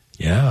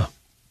 Yeah.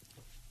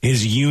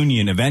 His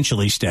union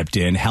eventually stepped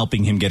in,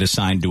 helping him get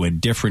assigned to a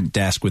different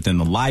desk within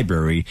the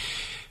library.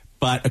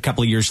 But a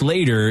couple of years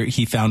later,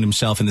 he found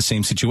himself in the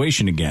same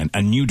situation again.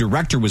 A new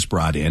director was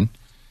brought in,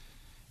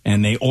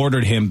 and they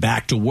ordered him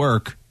back to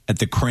work at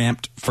the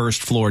cramped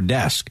first floor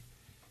desk.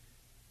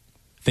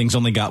 Things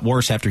only got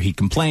worse after he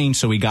complained,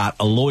 so he got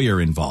a lawyer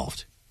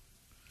involved.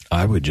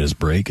 I would just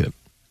break it.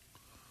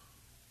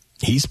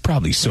 He's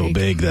probably so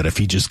big that if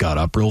he just got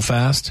up real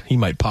fast, he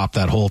might pop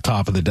that whole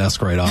top of the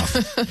desk right off.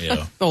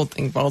 The whole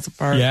thing falls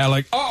apart. Yeah,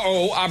 like,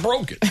 I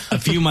broke it. A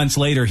few months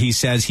later, he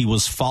says he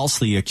was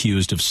falsely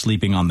accused of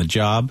sleeping on the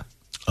job.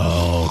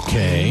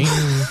 Okay.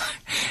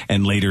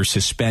 And later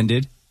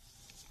suspended,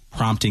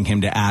 prompting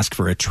him to ask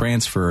for a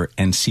transfer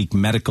and seek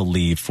medical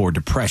leave for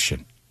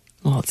depression.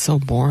 Well, it's so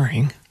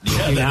boring.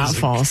 Yeah, you not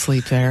fall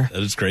asleep there.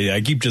 That is crazy.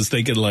 I keep just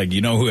thinking, like,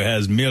 who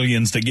has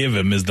millions to give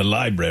him is the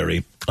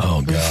library.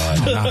 Oh,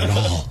 God. Not at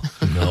all.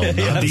 No,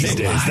 not these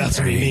days. That's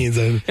what he means.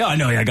 Yeah, I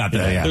know. I got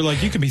that. Yeah. They're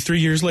like, you can be 3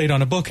 years late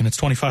on a book and it's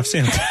 25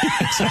 cents.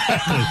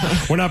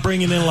 Exactly. We're not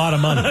bringing in a lot of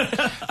money.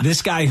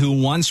 This guy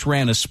who once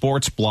ran a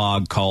sports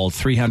blog called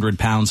 300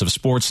 Pounds of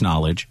Sports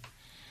Knowledge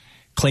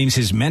claims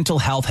his mental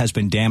health has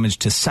been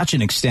damaged to such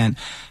an extent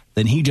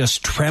that he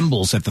just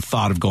trembles at the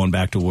thought of going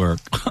back to work.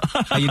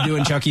 How you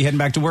doing, Chucky? Heading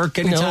back to work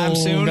anytime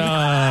soon? No,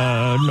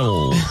 I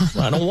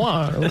don't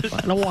want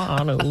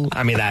to.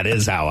 I mean, that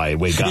is how I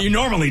wake up. You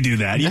normally do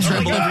that. You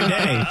tremble every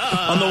day.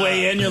 On the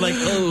way in, you're like,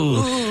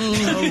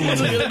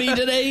 what's it going to be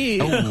today?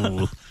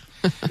 Oh.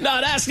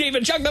 Not asking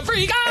even Chuck the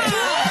Freak.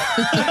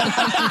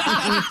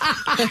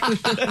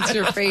 That's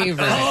your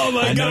favorite. Oh,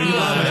 my God. You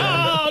love it.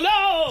 Oh,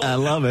 no. I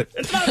love it.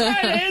 It's not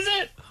Friday, is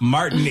it?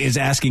 Martin is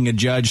asking a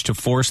judge to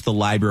force the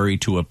library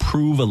to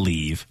approve a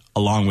leave,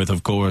 along with,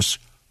 of course,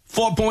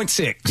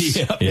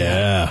 4.6.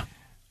 Yeah.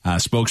 A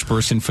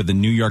spokesperson for the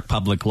New York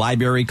Public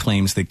Library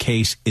claims the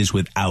case is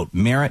without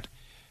merit.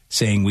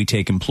 saying we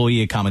take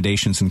employee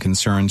accommodations and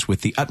concerns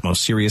with the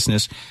utmost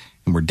seriousness,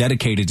 and we're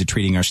dedicated to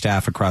treating our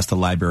staff across the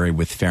library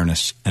with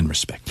fairness and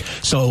respect.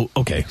 So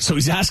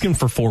he's asking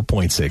for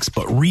 4.6,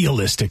 but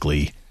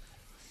realistically,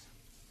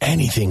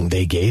 anything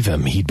they gave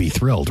him, he'd be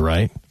thrilled,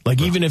 right?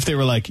 Like, even if they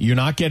were like, you're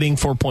not getting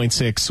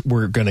 4.6,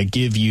 we're going to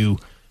give you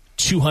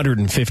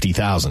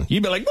 250,000.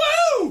 You'd be like,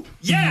 woo!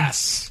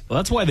 Yes! Well,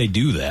 that's why they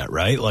do that,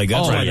 right? Like,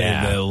 that's why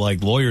they,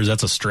 like, lawyers,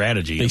 that's a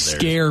strategy. They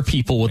scare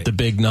people with the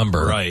big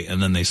number. Right,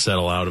 and then they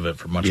settle out of it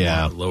for much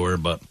lower,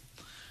 but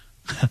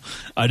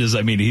I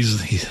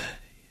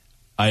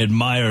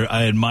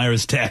admire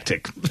his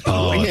tactic.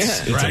 Oh,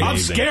 it's amazing. I'm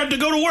scared to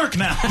go to work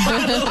now.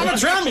 I'm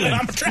trembling.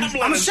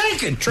 I'm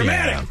shaking.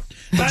 Traumatic.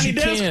 Tiny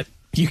desk.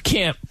 You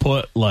can't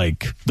put,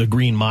 like, the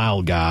Green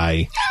Mile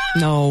guy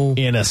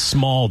in a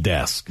small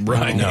desk.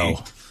 Right.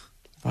 No.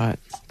 But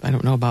I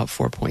don't know about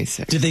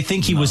 4.6. Did they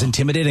think he was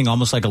intimidating,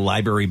 almost like a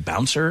library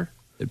bouncer?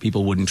 That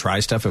people wouldn't try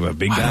stuff if a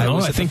big guy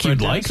was I think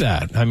you'd like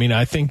that. I mean,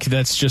 I think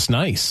that's just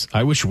nice.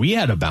 I wish we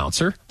had a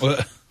bouncer.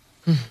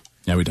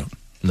 No, we don't.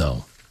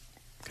 No.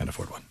 Can't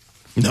afford one.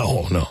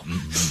 No.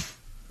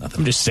 Nothing.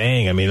 I'm just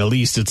saying, I mean, at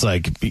least it's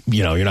like,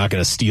 you know, you're not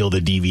going to steal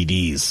the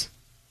DVDs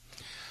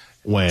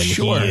when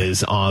he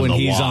is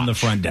on the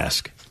front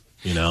desk.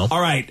 You know? All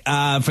right,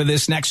 for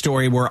this next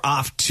story, we're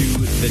off to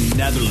the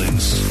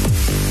Netherlands.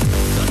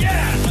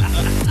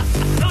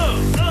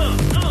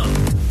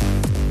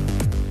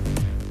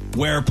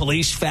 Where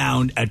police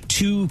found a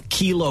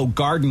 2-kilo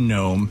garden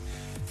gnome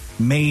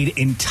made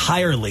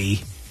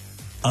entirely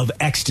of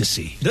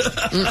ecstasy.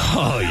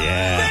 Oh,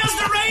 yeah. There's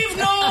the rave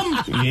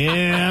gnome!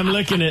 Yeah, I'm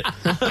licking it.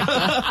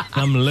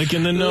 I'm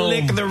licking the gnome.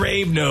 Lick the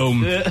rave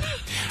gnome.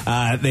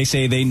 They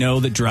say they know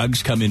that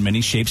drugs come in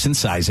many shapes and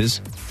sizes,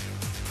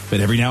 but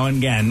every now and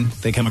again,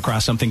 they come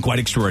across something quite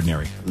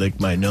extraordinary. Lick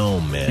my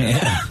gnome, man.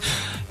 Yeah.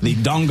 The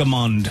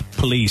Dongemond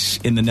police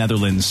in the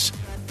Netherlands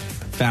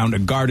found a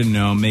garden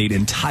gnome made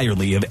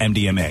entirely of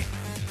MDMA.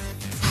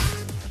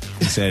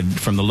 They said,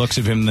 from the looks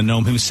of him, the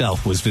gnome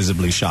himself was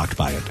visibly shocked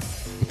by it.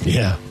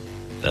 Yeah.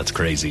 That's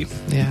crazy.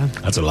 Yeah.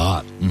 That's a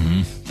lot.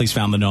 Mm-hmm. Police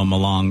found the gnome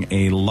along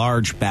a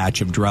large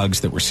batch of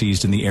drugs that were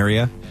seized in the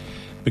area.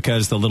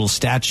 Because the little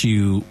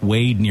statue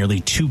weighed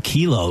nearly 2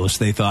 kilos,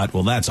 they thought,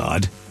 well, that's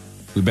odd.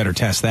 We better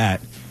test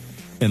that.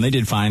 And they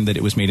did find that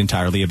it was made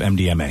entirely of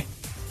MDMA.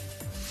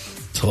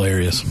 It's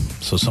hilarious.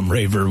 So some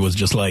raver was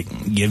just like,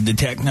 give the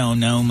techno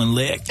gnome a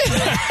lick.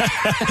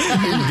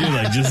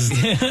 Just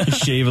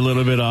shave a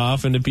little bit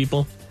off into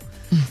people.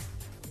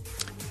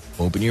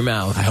 Open your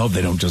mouth. I hope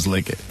they don't just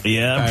lick it.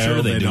 Yeah, I'm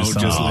sure they don't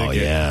just lick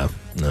it. Yeah.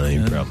 No,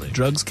 you probably.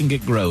 Drugs can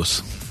get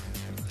gross.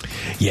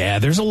 Yeah,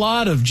 there's a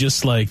lot of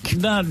just like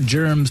not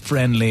germ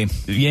friendly.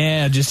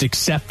 Yeah, just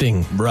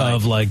accepting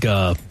of like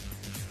a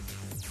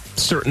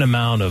certain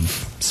amount of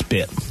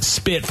spit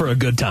for a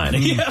good time.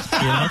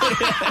 Yeah.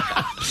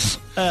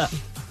 You know?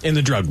 In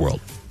the drug world.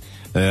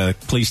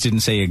 Police didn't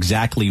say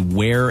exactly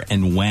where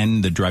and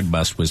when the drug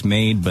bust was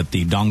made, but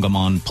the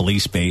Dongemond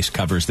police base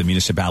covers the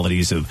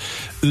municipalities of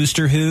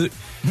Oosterhout,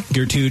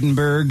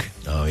 Gertrudenberg,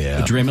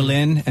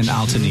 Drimmelen, and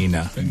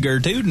Altenina.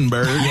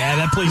 Gertrudenberg? Yeah,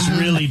 that place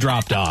really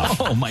dropped off.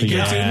 Oh, my God.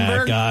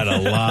 Yeah, got a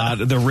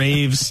lot. The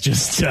raves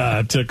just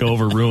took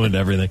over, ruined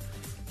everything.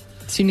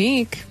 It's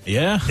unique.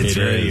 Yeah, it's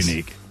very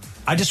unique.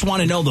 I just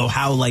want to know, though,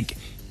 how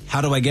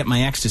do I get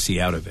my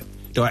ecstasy out of it?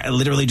 Do I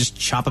literally just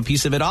chop a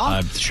piece of it off?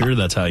 I'm sure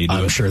that's how you do it.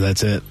 I'm sure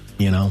that's it.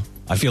 You know,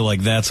 I feel like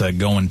that's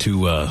going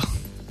to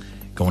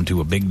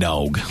a big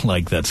dog,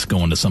 like that's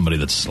going to somebody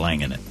that's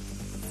slanging it.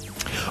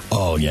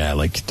 Oh yeah,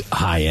 like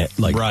hide it,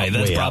 like right.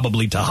 That's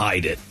probably to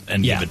hide it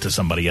and give it to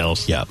somebody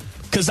else. Yeah,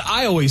 because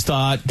I always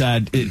thought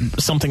that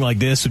something like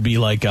this would be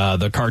like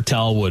the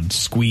cartel would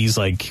squeeze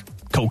like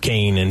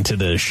cocaine into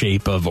the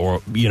shape of,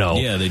 or you know,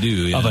 yeah, they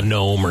do of a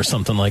gnome or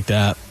something like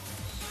that.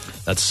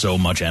 That's so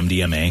much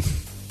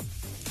MDMA.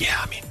 Yeah,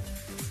 I mean,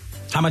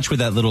 how much would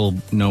that little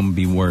gnome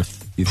be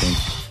worth, you think?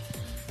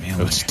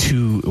 Man, it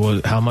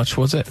was how much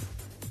was it?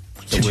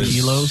 2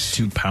 kilos?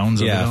 2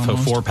 pounds of it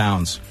almost? 4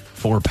 pounds.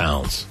 4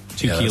 pounds.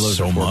 2 kilos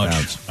so or 4 much.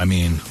 Pounds. I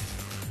mean,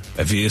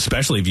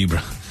 especially if you,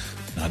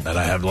 not that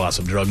I have lots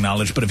of drug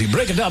knowledge, but if you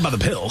break it down by the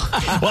pill.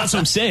 Well, that's what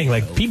I'm saying.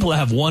 Like, people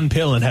have one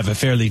pill and have a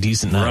fairly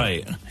decent night.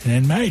 Right. And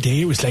in my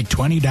day, it was like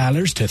 $20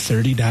 to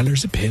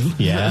 $30 a pill.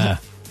 Yeah.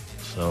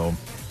 So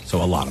a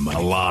lot of money.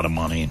 A lot of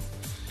money.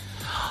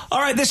 All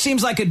right, this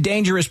seems like a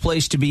dangerous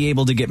place to be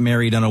able to get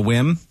married on a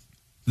whim.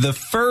 The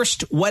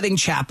first wedding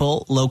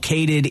chapel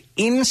located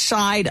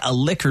inside a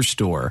liquor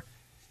store.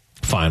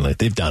 Finally,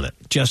 they've done it.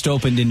 Just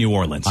opened in New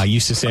Orleans. I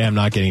used to say I'm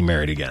not getting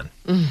married again.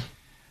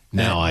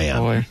 Now I am.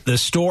 Boy. The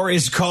store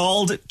is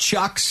called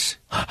Chuck's.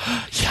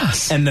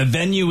 Yes. And the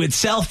venue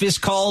itself is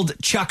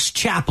called Chuck's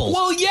Chapel.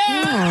 Well,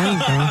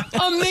 yeah.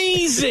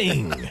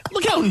 Amazing.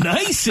 Look how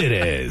nice it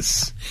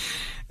is.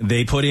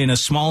 They put in a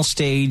small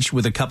stage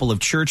with a couple of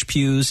church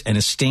pews and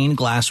a stained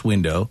glass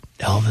window.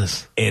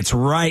 Elvis. It's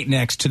right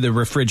next to the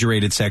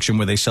refrigerated section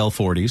where they sell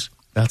 40s.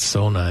 That's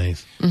so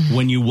nice. Mm-hmm.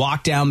 When you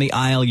walk down the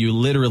aisle, you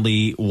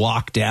literally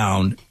walk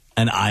down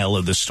an aisle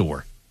of the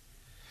store.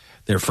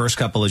 Their first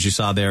couple, as you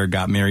saw there,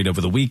 got married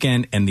over the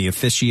weekend, and the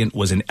officiant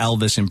was an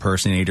Elvis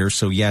impersonator.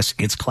 So, yes,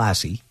 it's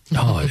classy.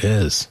 Oh, it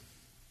is.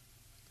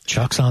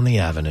 Chuck's on the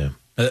Avenue.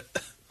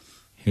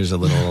 Here's a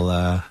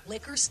little...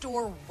 Liquor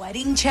Store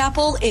Wedding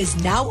Chapel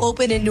is now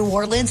open in New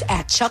Orleans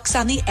at Chuck's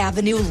on the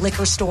Avenue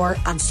Liquor Store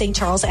on St.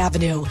 Charles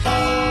Avenue.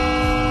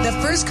 The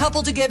first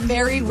couple to get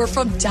married were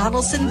from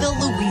Donaldsonville,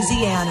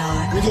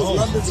 Louisiana. We just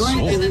love to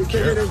drink, and we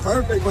figured it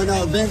perfect when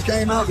Vince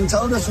came out and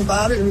told us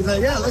about it, and we said,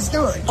 yeah, let's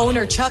do it.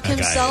 Owner Chuck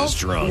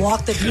himself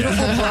walked the beautiful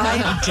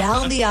bride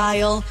down the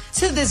aisle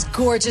to this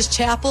gorgeous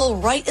chapel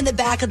right in the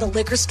back of the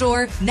liquor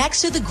store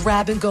next to the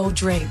grab-and-go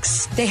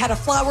drinks. They had a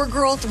flower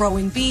girl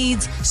throwing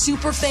beads,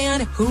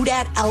 superfan Who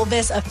Dat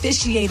Elvis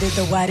officiated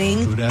the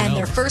wedding, and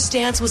their first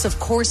dance was, of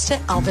course, to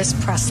Elvis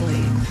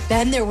Presley.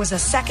 Then there was a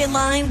second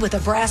line with a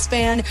brass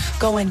band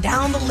going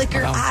down the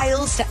liquor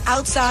aisles to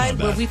outside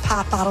where we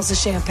pop bottles of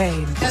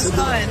champagne. That's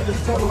fun.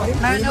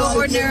 Not no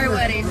ordinary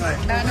wedding.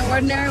 Not no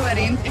ordinary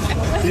wedding.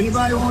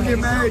 Anybody want to get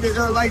married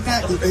like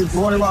that? It's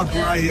 $40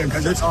 right here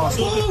because it's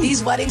awesome.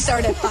 These weddings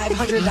start at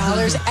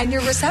 $500, and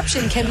your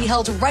reception can be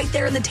held right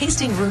there in the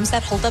tasting rooms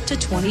that hold up to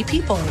 20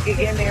 people. You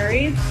get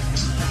married,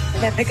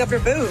 then pick up your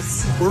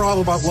booze. We're all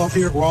about love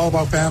here. We're all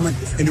about family.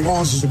 And New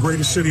Orleans is the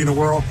greatest city in the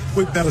world.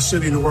 What better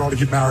city in the world to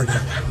get married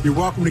in? You're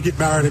welcome to get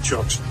married at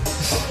Chuck's.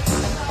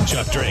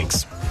 Chuck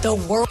drinks. The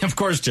world. Of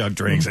course, Chuck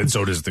drinks, and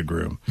so does the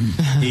groom.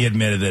 He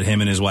admitted that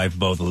him and his wife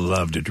both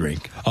love to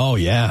drink. Oh,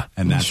 yeah.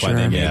 And that's why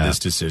they made this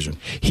decision.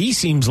 He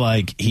seems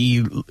like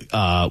he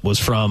was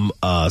from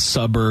a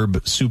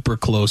suburb super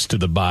close to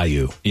the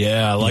bayou.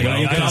 Yeah, like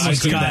I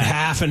almost got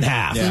half and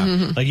half.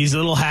 Yeah. Like he's a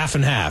little half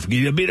and half.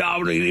 He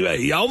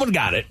almost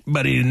got it,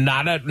 but he's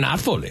not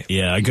fully.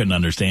 Yeah, I couldn't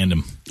understand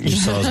him. You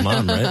saw his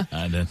mom, right?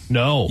 I did.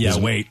 No. Yeah,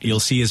 wait. You'll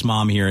see his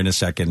mom here in a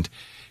second.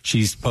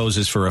 She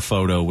poses for a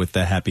photo with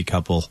the happy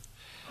couple.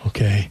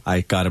 Okay. I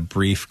got a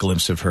brief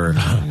glimpse of her.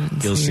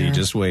 You'll see.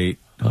 Just wait.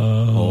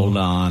 Hold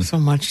on. So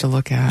much to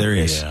look at. There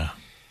he is. Yeah.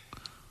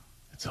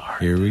 It's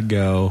hard. Here we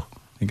go.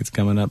 I think it's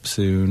coming up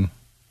soon.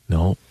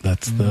 No,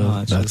 that's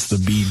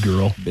the bead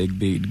girl. Big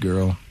bead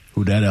girl.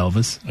 Who dat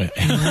Elvis?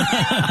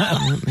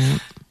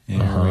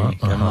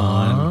 Come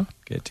on.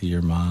 Get to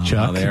your mom.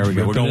 Chuck, there we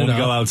go. We're going to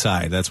go out.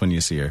 outside. That's when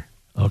you see her.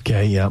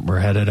 Okay, yeah, we're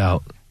headed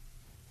out.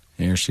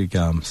 Here she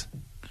comes.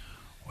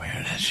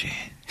 Where is she?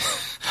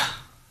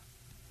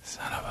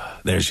 Son of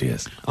a... There she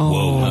is.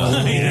 Oh,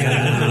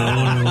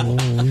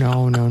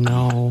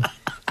 no.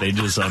 They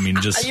just, Are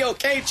you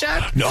okay,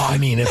 Chuck? No, I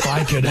mean, if I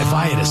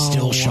had a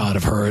still shot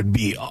of her, it'd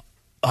be,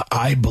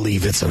 I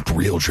believe it's a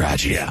real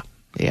tragedy.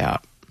 Yeah.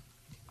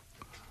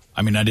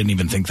 I mean, I didn't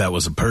even think that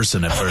was a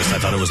person at first. I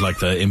thought it was like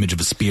the image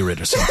of a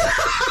spirit or something.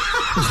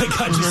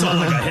 Like I just saw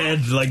like a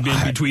head like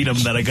in between them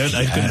that I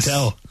couldn't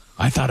tell.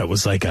 I thought it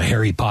was like a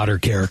Harry Potter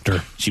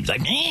character. She was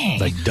like,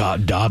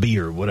 Dobby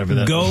or whatever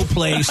that Go was.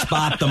 play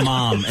Spot the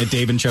Mom at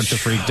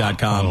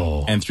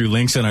daveandchuckthefreak.com. And through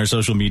links in our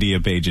social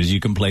media pages, you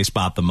can play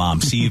Spot the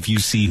Mom. See if you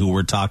see who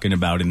we're talking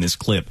about in this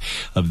clip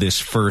of this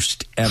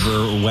first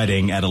ever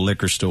wedding at a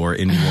liquor store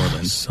in New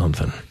Orleans.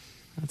 Something.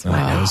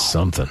 Wow. was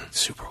something.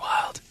 Super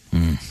wild.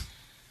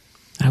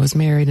 I was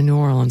married in New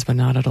Orleans, but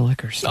not at a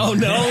liquor store. Oh,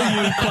 no,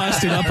 you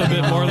classed it up a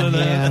bit more than that.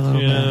 Yeah, a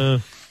little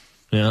bit.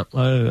 Yeah,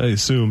 I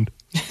assumed.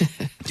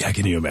 Yeah,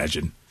 can you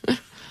imagine?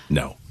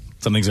 No.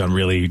 Something's gone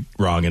really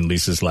wrong in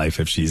Lisa's life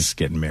if she's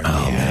getting married.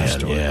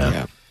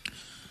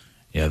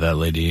 Yeah, that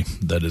lady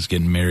that is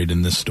getting married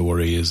in this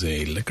story is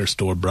a liquor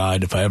store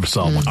bride if I ever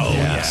saw one. Oh,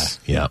 Yes.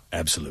 yeah.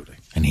 Absolutely.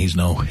 And he's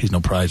no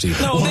prize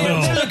either. No,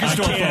 they're liquor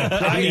store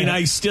folk. I mean,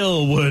 I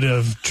still would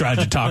have tried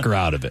to talk her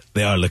out of it.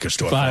 They are liquor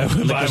store folk.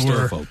 If I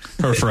were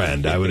her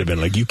friend, I would have been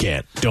like, you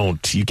can't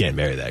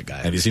marry that guy.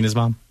 Have you seen his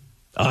mom?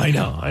 I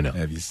know.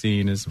 Have you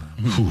seen his mom?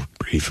 Ooh,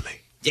 briefly.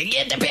 You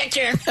get the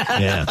picture.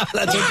 Yeah.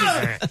 That's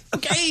what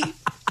okay.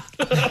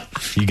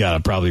 You got to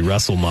probably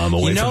wrestle mom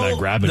away from that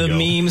grab and the go.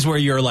 memes where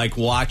you're like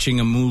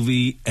watching a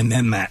movie and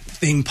then that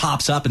thing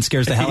pops up and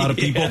scares the hell out of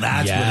people?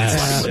 That's what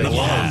it's like. The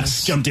mom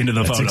jumped into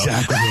the photo. That's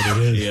exactly what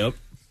it is. Yep.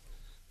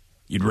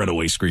 You'd run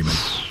away screaming.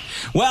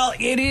 Well,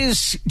 it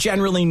is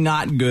generally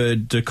not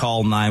good to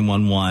call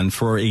 911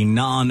 for a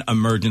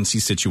non-emergency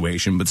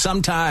situation, but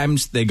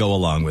sometimes they go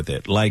along with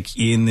it. Like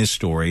in this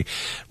story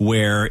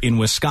where in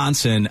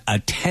Wisconsin, a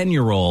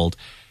 10-year-old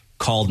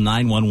called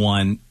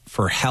 911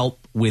 for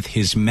help with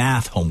his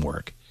math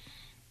homework.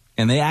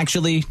 And they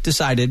actually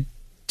decided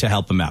to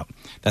help him out.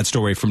 That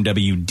story from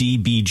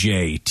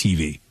WDBJ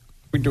TV.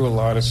 We do a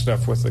lot of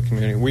stuff with the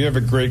community. We have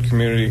a great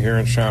community here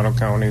in Shawano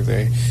County.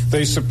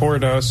 They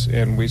support us,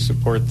 and we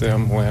support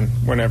them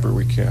whenever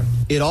we can.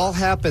 It all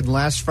happened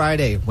last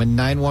Friday when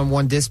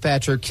 911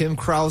 dispatcher Kim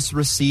Krause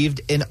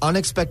received an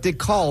unexpected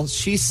call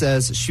she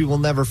says she will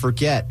never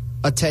forget.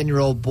 A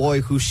 10-year-old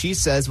boy who she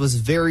says was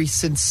very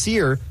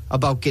sincere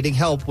about getting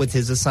help with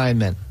his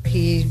assignment.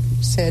 He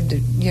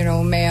said,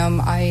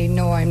 ma'am, I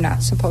know I'm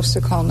not supposed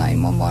to call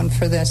 911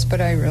 for this, but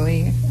I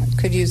really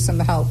could use some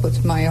help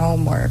with my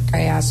homework.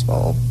 I asked,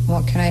 well,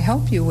 what can I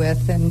help you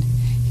with? And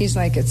He's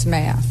like, it's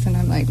math. And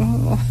I'm like,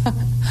 oh,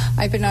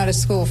 I've been out of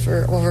school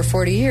for over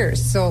 40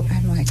 years. So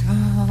I'm like,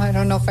 oh, I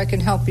don't know if I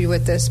can help you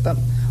with this, but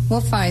we'll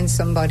find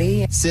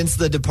somebody. Since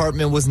the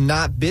department was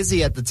not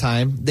busy at the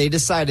time, they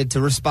decided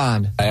to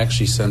respond. I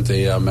actually sent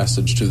a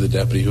message to the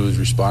deputy who was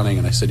responding,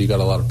 and I said, you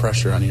got a lot of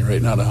pressure on you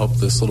right now to help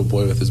this little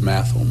boy with his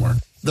math homework.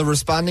 The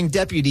responding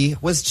deputy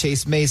was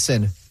Chase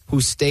Mason, who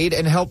stayed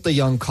and helped the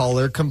young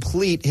caller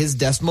complete his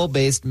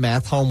decimal-based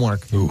math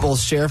homework. Both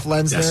Sheriff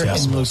Lenzner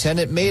and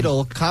Lieutenant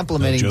Madel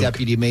complimenting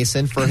Deputy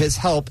Mason for his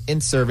help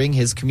in serving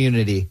his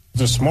community.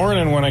 This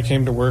morning when I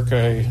came to work,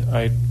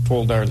 I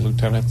told our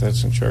lieutenant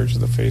that's in charge of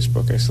the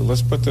Facebook, I said,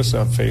 let's put this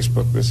on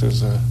Facebook. This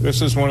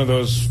is one of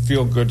those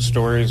feel-good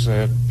stories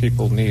that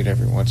people need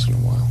every once in a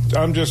while.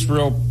 I'm just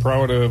real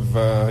proud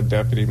of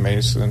Deputy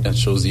Mason. It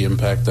shows the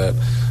impact that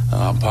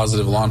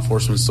positive law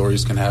enforcement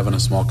stories can have in a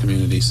small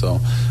community. So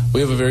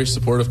we have a very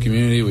supportive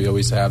community. We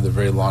always have. They're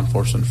very law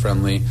enforcement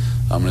friendly.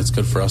 And it's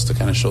good for us to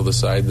kind of show the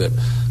side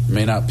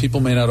that people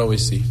may not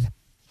always see.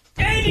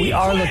 Andy, we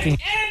are looking.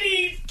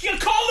 Andy,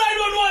 call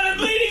 911. I'm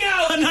bleeding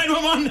out.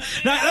 911.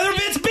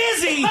 It's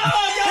busy.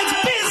 It's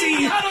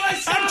busy.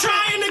 I'm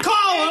trying to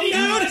call him,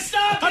 dude.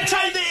 I'm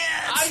trying to.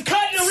 I'm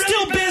cutting a really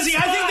still busy.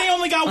 I think they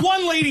only got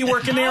one lady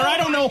working there. I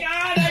don't know. God,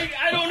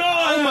 I don't know.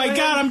 Oh my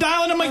God, I'm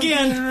dialing them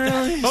again.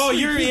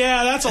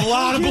 That's a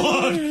lot of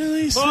blood.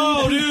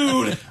 Oh,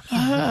 dude.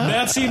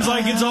 That seems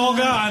like it's all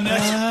gone.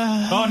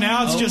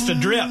 Now it's just a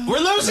drip. We're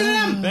losing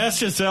him. That's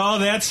just, call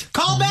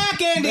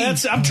back, Andy. I'm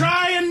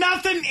trying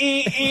nothing.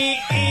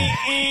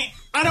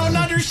 I don't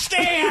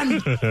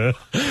understand.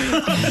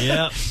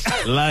 Yeah.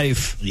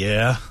 Life.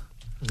 Yeah.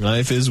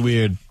 Life is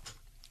weird.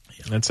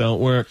 That's how it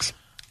works.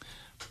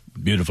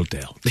 Beautiful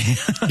tale. Yep.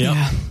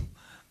 Yeah.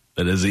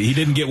 That is, he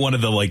didn't get one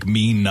of the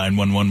mean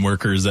 911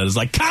 workers that is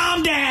like,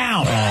 calm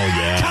down. Oh,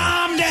 yeah.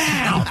 Calm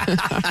down.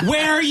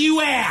 Where are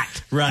you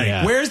at? Right.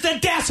 Yeah. Where's the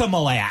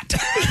decimal at?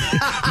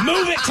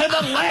 Move it to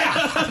the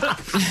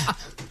left.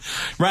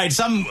 Right.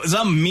 Some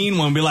mean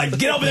one be like,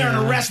 get over there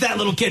and arrest that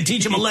little kid.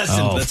 Teach him a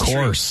lesson. Oh, of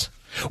course.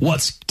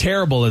 What's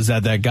terrible is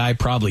that guy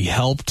probably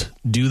helped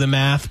do the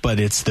math, but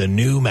it's the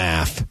new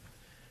math.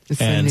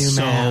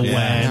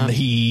 When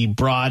he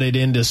brought it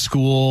into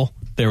school,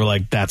 they were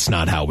like, that's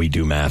not how we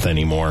do math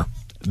anymore.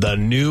 The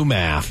new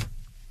math.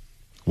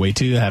 Wait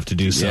till you have to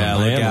do something. Yeah,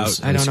 look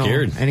out. I don't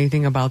know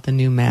anything about the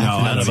new math.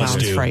 No, none of us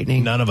do.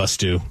 Frightening. None of us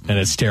do, and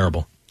it's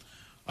terrible.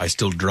 I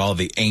still draw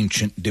the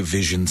ancient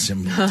division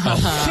symbol.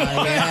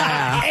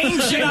 Yeah.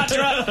 Ancient.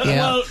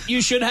 Well,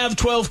 you should have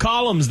 12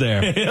 columns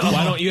there.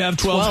 Why don't you have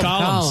 12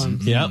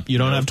 columns? Yep, you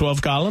don't have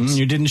 12 columns?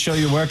 You didn't show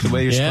your work the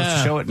way you're supposed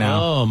to show it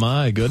now. Oh,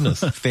 my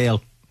goodness.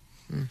 Fail.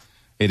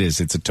 It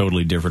is. It's a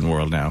totally different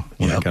world now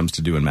when it comes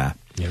to doing math.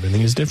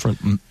 Everything is different.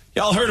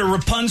 Y'all heard of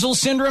Rapunzel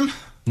syndrome?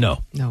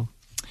 No. No.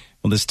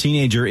 Well, this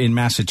teenager in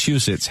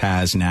Massachusetts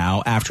has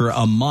now, after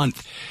a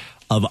month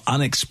of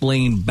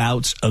unexplained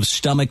bouts of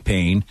stomach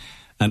pain,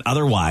 an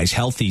otherwise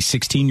healthy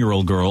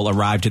 16-year-old girl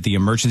arrived at the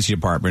emergency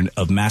department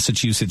of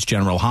Massachusetts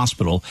General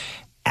Hospital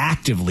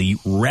actively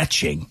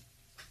retching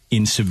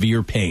in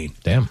severe pain.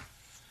 Damn.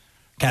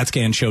 CAT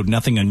scan showed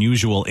nothing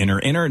unusual in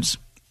her innards,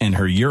 and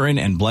her urine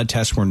and blood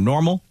tests were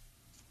normal.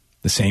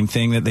 The same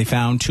thing that they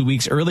found 2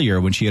 weeks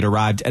earlier when she had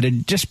arrived at a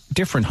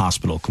different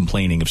hospital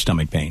complaining of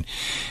stomach pain.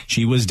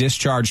 She was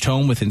discharged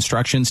home with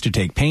instructions to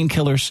take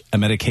painkillers, a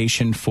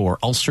medication for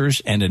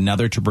ulcers, and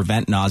another to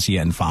prevent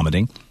nausea and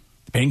vomiting.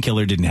 The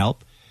painkiller didn't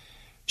help.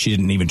 She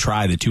didn't even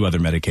try the two other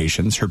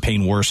medications. Her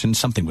pain worsened.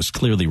 Something was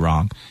clearly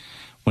wrong.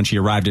 When she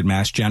arrived at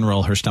Mass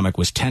General, her stomach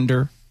was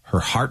tender, her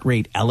heart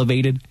rate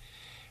elevated.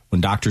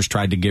 When doctors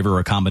tried to give her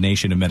a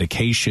combination of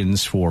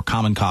medications for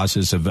common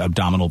causes of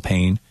abdominal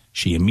pain,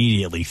 she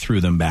immediately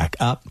threw them back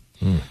up.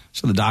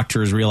 So the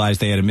doctors realized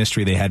they had a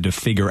mystery they had to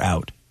figure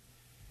out.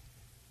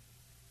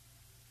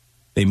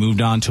 They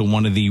moved on to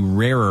one of the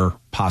rarer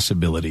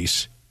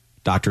possibilities.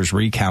 Doctors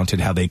recounted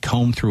how they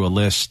combed through a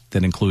list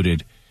that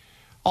included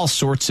all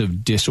sorts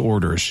of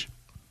disorders,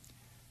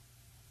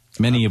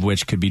 many of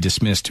which could be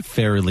dismissed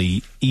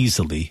fairly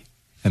easily,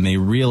 and they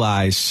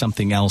realized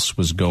something else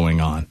was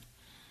going on.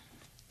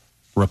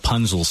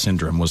 Rapunzel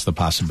syndrome was the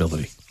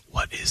possibility.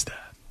 What is that?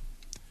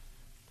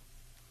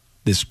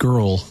 This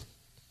girl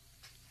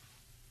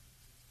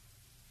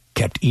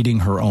kept eating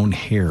her own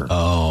hair.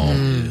 Oh,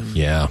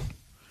 yeah.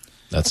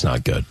 That's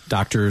not good.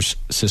 Doctors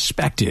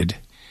suspected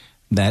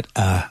that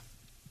a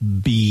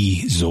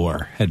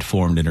bezoar had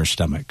formed in her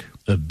stomach.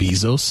 A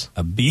Bezos?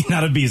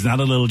 Not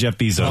a little Jeff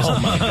Bezos. Oh,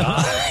 my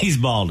God. He's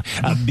bald.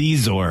 A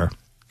bezoar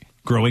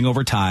growing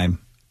over time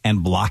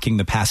and blocking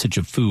the passage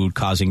of food,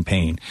 causing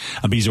pain.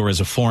 A bezoar is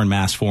a foreign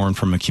mass formed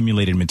from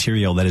accumulated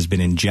material that has been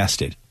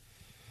ingested.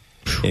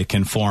 It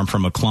can form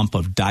from a clump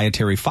of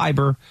dietary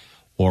fiber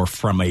or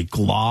from a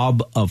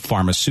glob of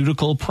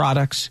pharmaceutical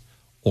products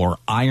or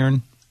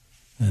iron.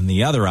 And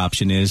the other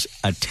option is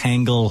a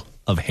tangle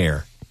of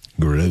hair.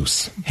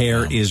 Gross.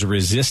 Hair is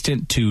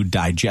resistant to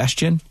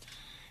digestion,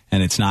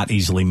 and it's not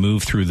easily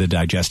moved through the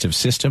digestive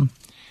system.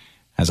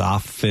 As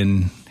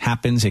often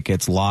happens, it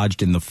gets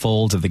lodged in the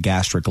folds of the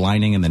gastric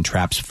lining and then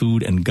traps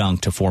food and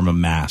gunk to form a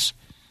mass.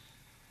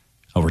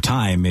 Over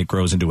time, it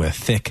grows into a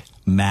thick,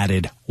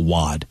 matted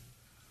wad.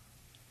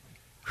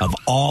 Of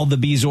all the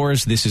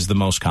bezoars, this is the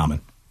most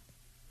common.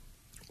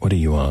 What do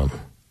you have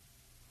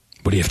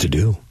to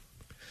do?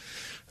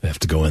 They have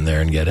to go in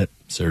there and get it?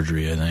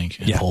 Surgery, I think.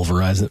 Yeah.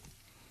 Pulverize it?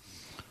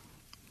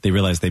 They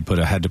realized they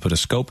had to put a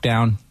scope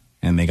down,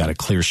 and they got a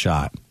clear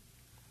shot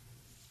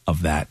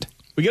of that.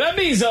 We got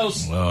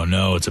Bezos. Oh,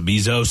 no, it's a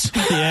Bezos.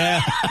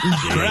 Yeah.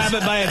 Grab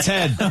it by its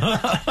head.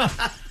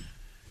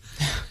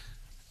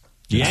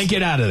 Yank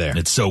it out of there.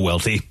 It's so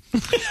wealthy.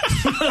 It's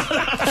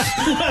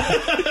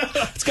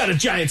got a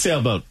giant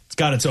sailboat. It's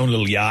got its own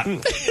little yacht.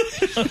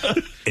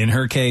 In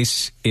her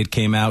case, it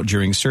came out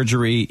during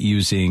surgery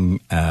using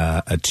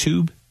a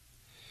tube.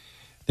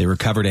 They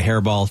recovered a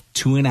hairball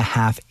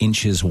 2.5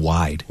 inches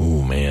wide.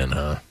 Ooh, man,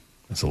 huh?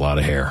 That's a lot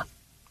of hair.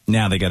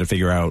 Now they got to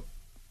figure out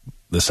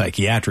the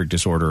psychiatric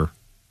disorder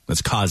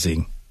that's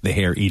causing the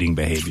hair-eating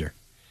behavior.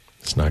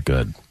 It's not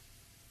good.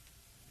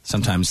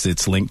 Sometimes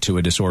it's linked to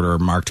a disorder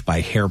marked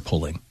by hair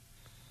pulling.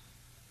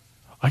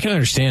 I can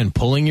understand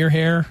pulling your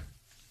hair,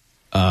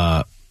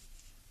 but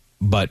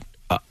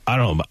I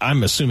don't know.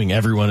 I'm assuming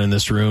everyone in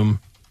this room,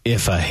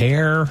 if a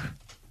hair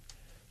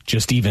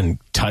just even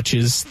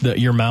touches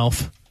your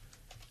mouth,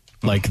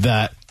 like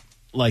that,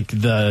 like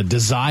the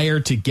desire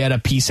to get a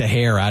piece of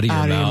hair out of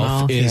your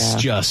mouth is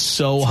just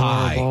so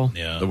high.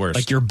 Yeah, the worst.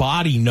 Like your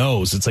body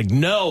knows. It's like,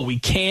 no, we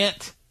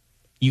can't.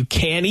 You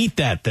can't eat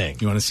that thing.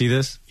 You want to see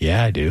this?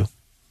 Yeah, I do.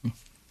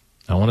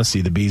 I want to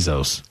see the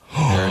Bezos.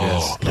 There it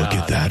is. Look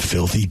at that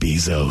filthy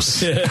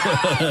Bezos.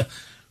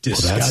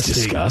 Disgusting. Well, that's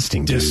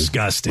disgusting, dude.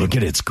 Disgusting. Look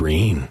at it's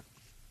green.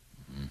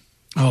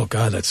 Oh,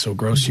 God, that's so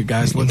gross, you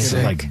guys. Look Is at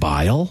it it. like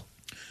bile?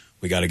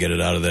 We got to get it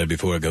out of there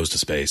before it goes to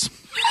space.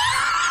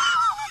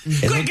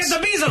 Quick, get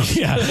the Bezos!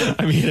 Yeah,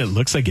 I mean, it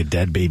looks like a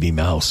dead baby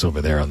mouse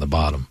over there on the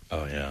bottom.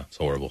 Oh, yeah. It's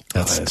horrible.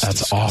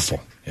 That's awful.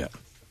 Yeah.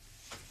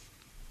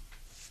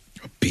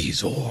 A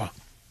Bezor.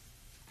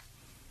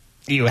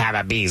 You have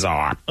a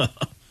Bezor.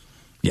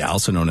 Yeah,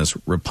 also known as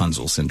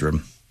Rapunzel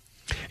syndrome.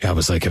 Yeah, I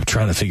was like, I'm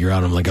trying to figure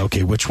out. I'm like,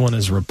 okay, which one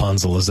is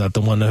Rapunzel? Is that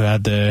the one who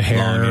had the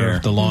hair,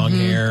 the long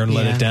hair, and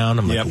let it down?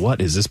 I'm like,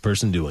 what is this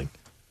person doing?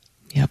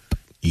 Yep.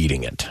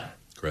 Eating it.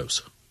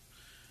 Gross.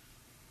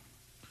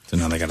 So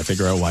now they got to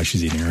figure out why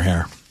she's eating her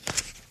hair.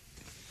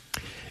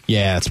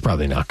 Yeah, it's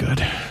probably not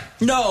good.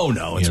 No,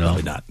 it's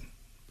probably not.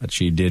 But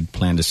she did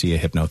plan to see a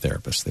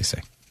hypnotherapist, they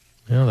say.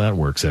 Well, that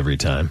works every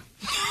time.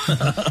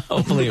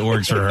 Hopefully it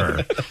works for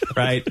her,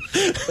 right?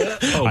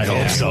 I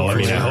hope so. I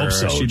mean, I hope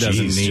so. She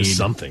doesn't need just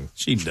something.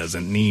 She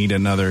doesn't need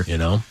another,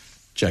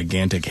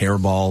 gigantic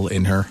hairball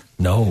in her.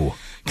 No.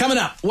 Coming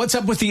up, what's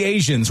up with the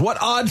Asians? What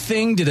odd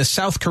thing did a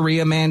South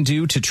Korea man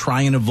do to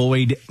try and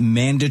avoid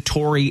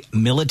mandatory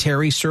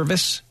military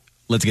service?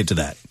 Let's get to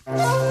that.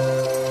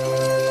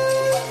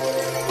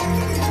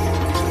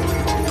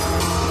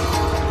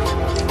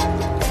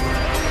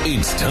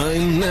 It's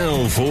time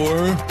now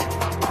for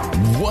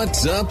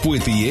What's Up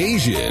with the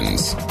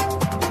Asians?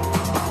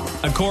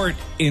 A court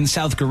in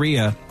South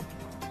Korea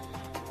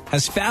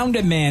has found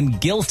a man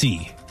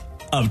guilty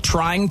of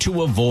trying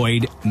to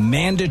avoid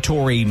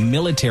mandatory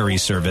military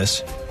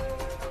service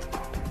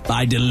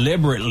by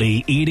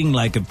deliberately eating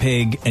like a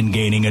pig and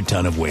gaining a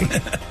ton of weight.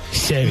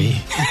 Chevy.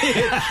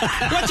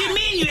 What do you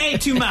mean you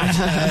ate too much?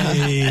 I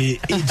ate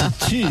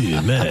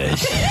too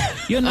much.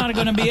 You're not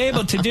going to be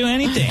able to do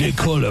anything. They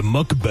call it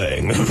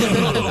mukbang.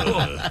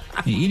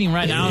 You're eating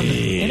right now in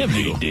the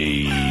interview.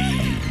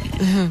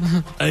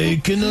 I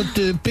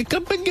cannot pick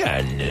up a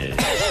gun.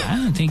 I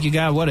don't think you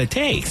got what it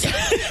takes.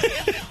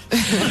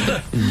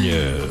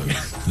 No.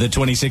 The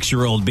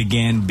 26-year-old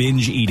began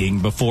binge eating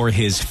before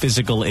his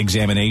physical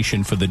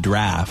examination for the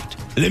draft.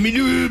 Let me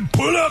do a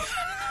pull-up.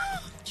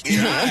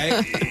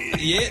 Yeah,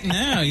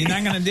 no, you're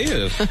not going to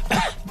do.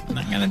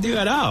 Not going to do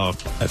at all.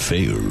 I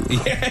failed.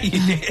 Yeah, you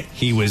did.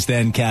 He was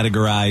then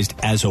categorized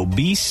as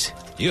obese.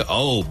 You're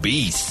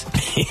obese.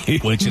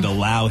 Which would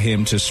allow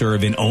him to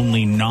serve in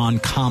only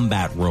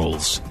non-combat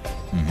roles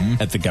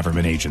at the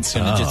government agency.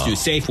 Just do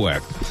safe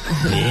work.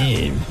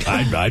 Man,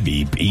 I'd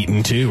be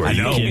eaten too. Are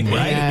you kidding me?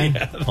 Right?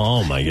 Yeah.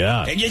 Oh, my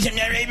God.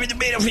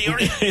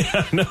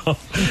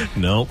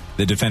 No.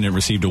 The defendant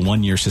received a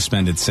 1-year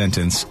suspended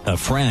sentence. A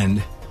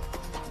friend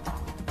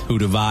who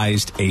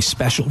devised a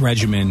special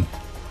regimen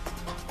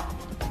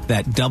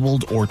that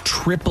doubled or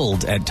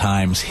tripled at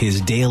times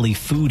his daily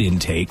food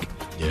intake.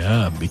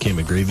 Yeah, became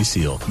a gravy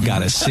seal.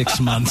 Got a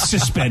 6-month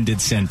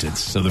suspended sentence.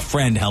 So the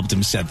friend helped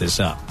him set this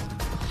up.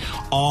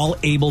 All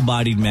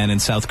able-bodied men in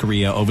South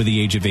Korea over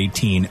the age of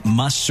 18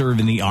 must serve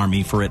in the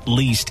army for at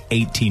least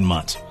 18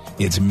 months.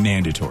 It's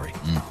mandatory.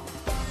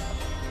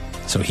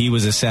 So he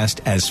was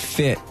assessed as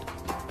fit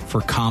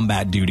for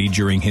combat duty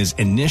during his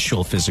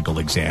initial physical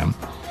exam.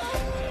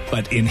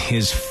 But in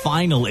his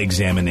final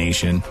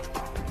examination,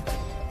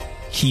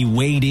 he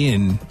weighed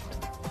in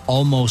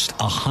almost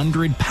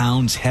 100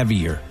 pounds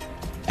heavier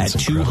at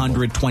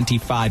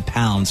 225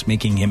 pounds,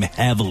 making him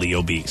heavily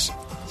obese.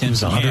 He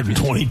was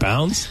 120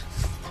 pounds?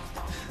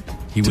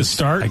 He was,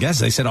 start? I guess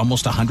they said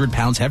almost 100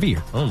 pounds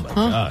heavier. Oh, my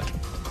God.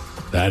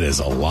 That is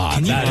a lot.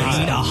 Can you that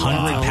gain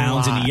 100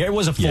 pounds in a year? It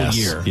was a full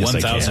year. Yes,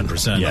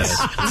 1,000%. Yes.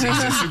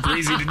 It's super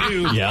easy to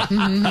do.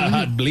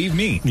 Yeah. Believe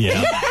me.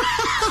 Yeah.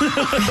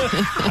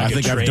 I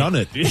think I've done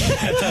it.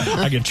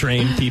 I could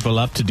train people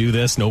up to do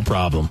this, no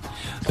problem.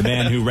 The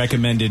man who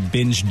recommended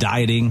binge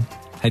dieting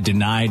had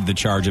denied the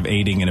charge of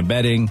aiding and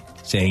abetting,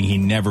 saying he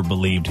never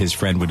believed his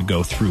friend would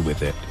go through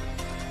with it.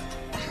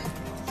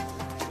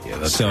 Yeah,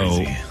 that's so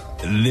crazy.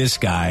 This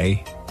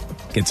guy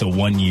gets a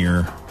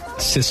 1-year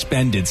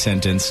suspended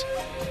sentence,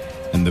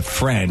 and the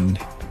friend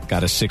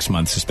got a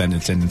 6-month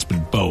suspended sentence,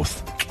 but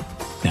both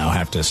now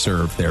have to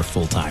serve their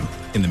full time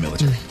in the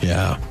military.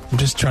 Yeah. I'm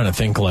just trying to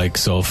think, like,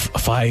 so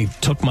if I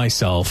took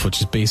myself,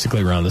 which is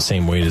basically around the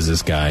same weight as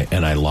this guy,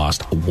 and I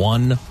lost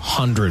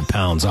 100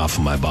 pounds off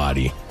of my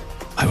body,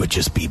 I would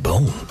just be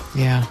bone.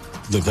 Yeah.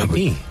 Look like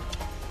me.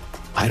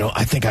 I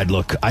think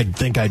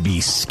I'd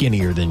be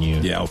skinnier than you.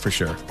 Yeah, for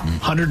sure.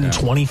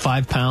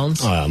 125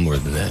 pounds? Oh, more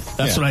than that.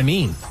 That's what I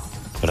mean.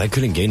 But I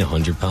couldn't gain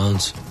 100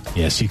 pounds.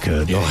 Yes, you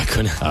could. No, I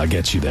couldn't. I'll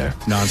get you there.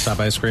 Non-stop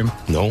ice cream?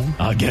 No.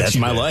 I'll get That's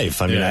you my there.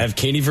 life. I mean, I have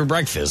candy for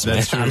breakfast.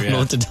 That's man. true, I don't know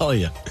what to tell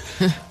you.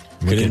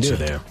 Couldn't do you it.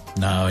 there.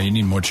 No, you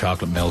need more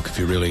chocolate milk if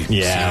you really...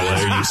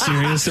 Yeah, are you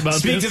serious about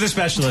Speak this? to the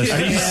specialist. Are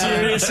you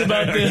serious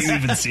about this? Are you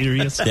even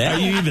serious? Yeah. Are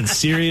you even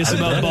serious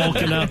about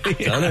bulking up?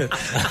 Done it.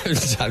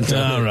 I've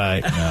done All it.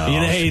 right.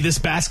 Hey, this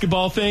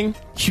basketball thing,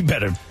 you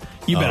better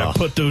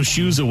put those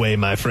shoes away,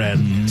 my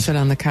friend. Sit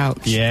on the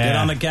couch. Yeah. Get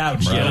on the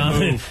couch. Get Right.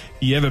 on it.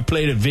 You ever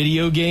played a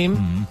video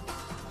game?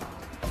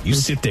 You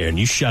sit there and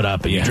you shut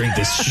up and you drink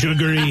this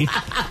sugary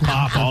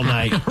pop all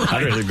night.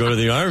 I'd rather go to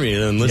the army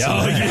than listen.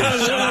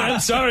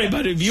 I'm sorry,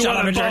 but if you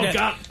want to bulk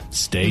up,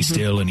 stay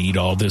still and eat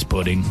all this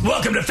pudding.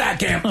 Welcome to Fat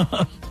Camp.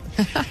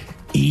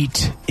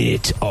 Eat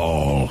it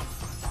all.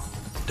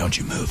 Don't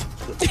you move.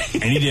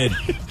 And he did.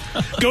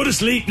 Go to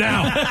sleep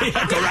now.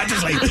 Go right to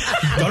sleep.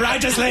 Go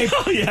right to sleep.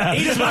 Yeah.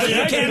 Eat as much as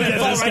you can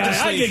and fall right to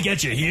I sleep. can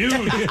get you huge.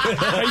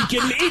 Are you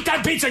kidding me? Eat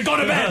that pizza and go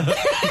to bed.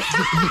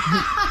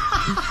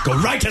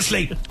 Go right to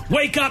sleep.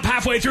 Wake up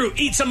halfway through.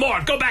 Eat some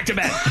more. Go back to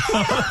bed.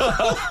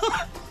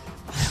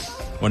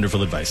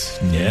 Wonderful advice.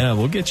 Yeah,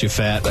 we'll get you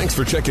fat. Thanks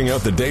for checking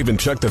out the Dave and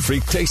Chuck the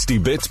Freak Tasty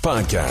Bits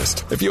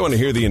podcast. If you want to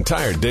hear the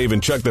entire Dave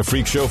and Chuck the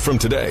Freak show from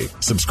today,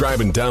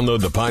 subscribe and download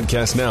the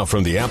podcast now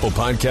from the Apple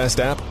Podcast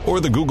app or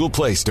the Google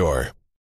Play Store.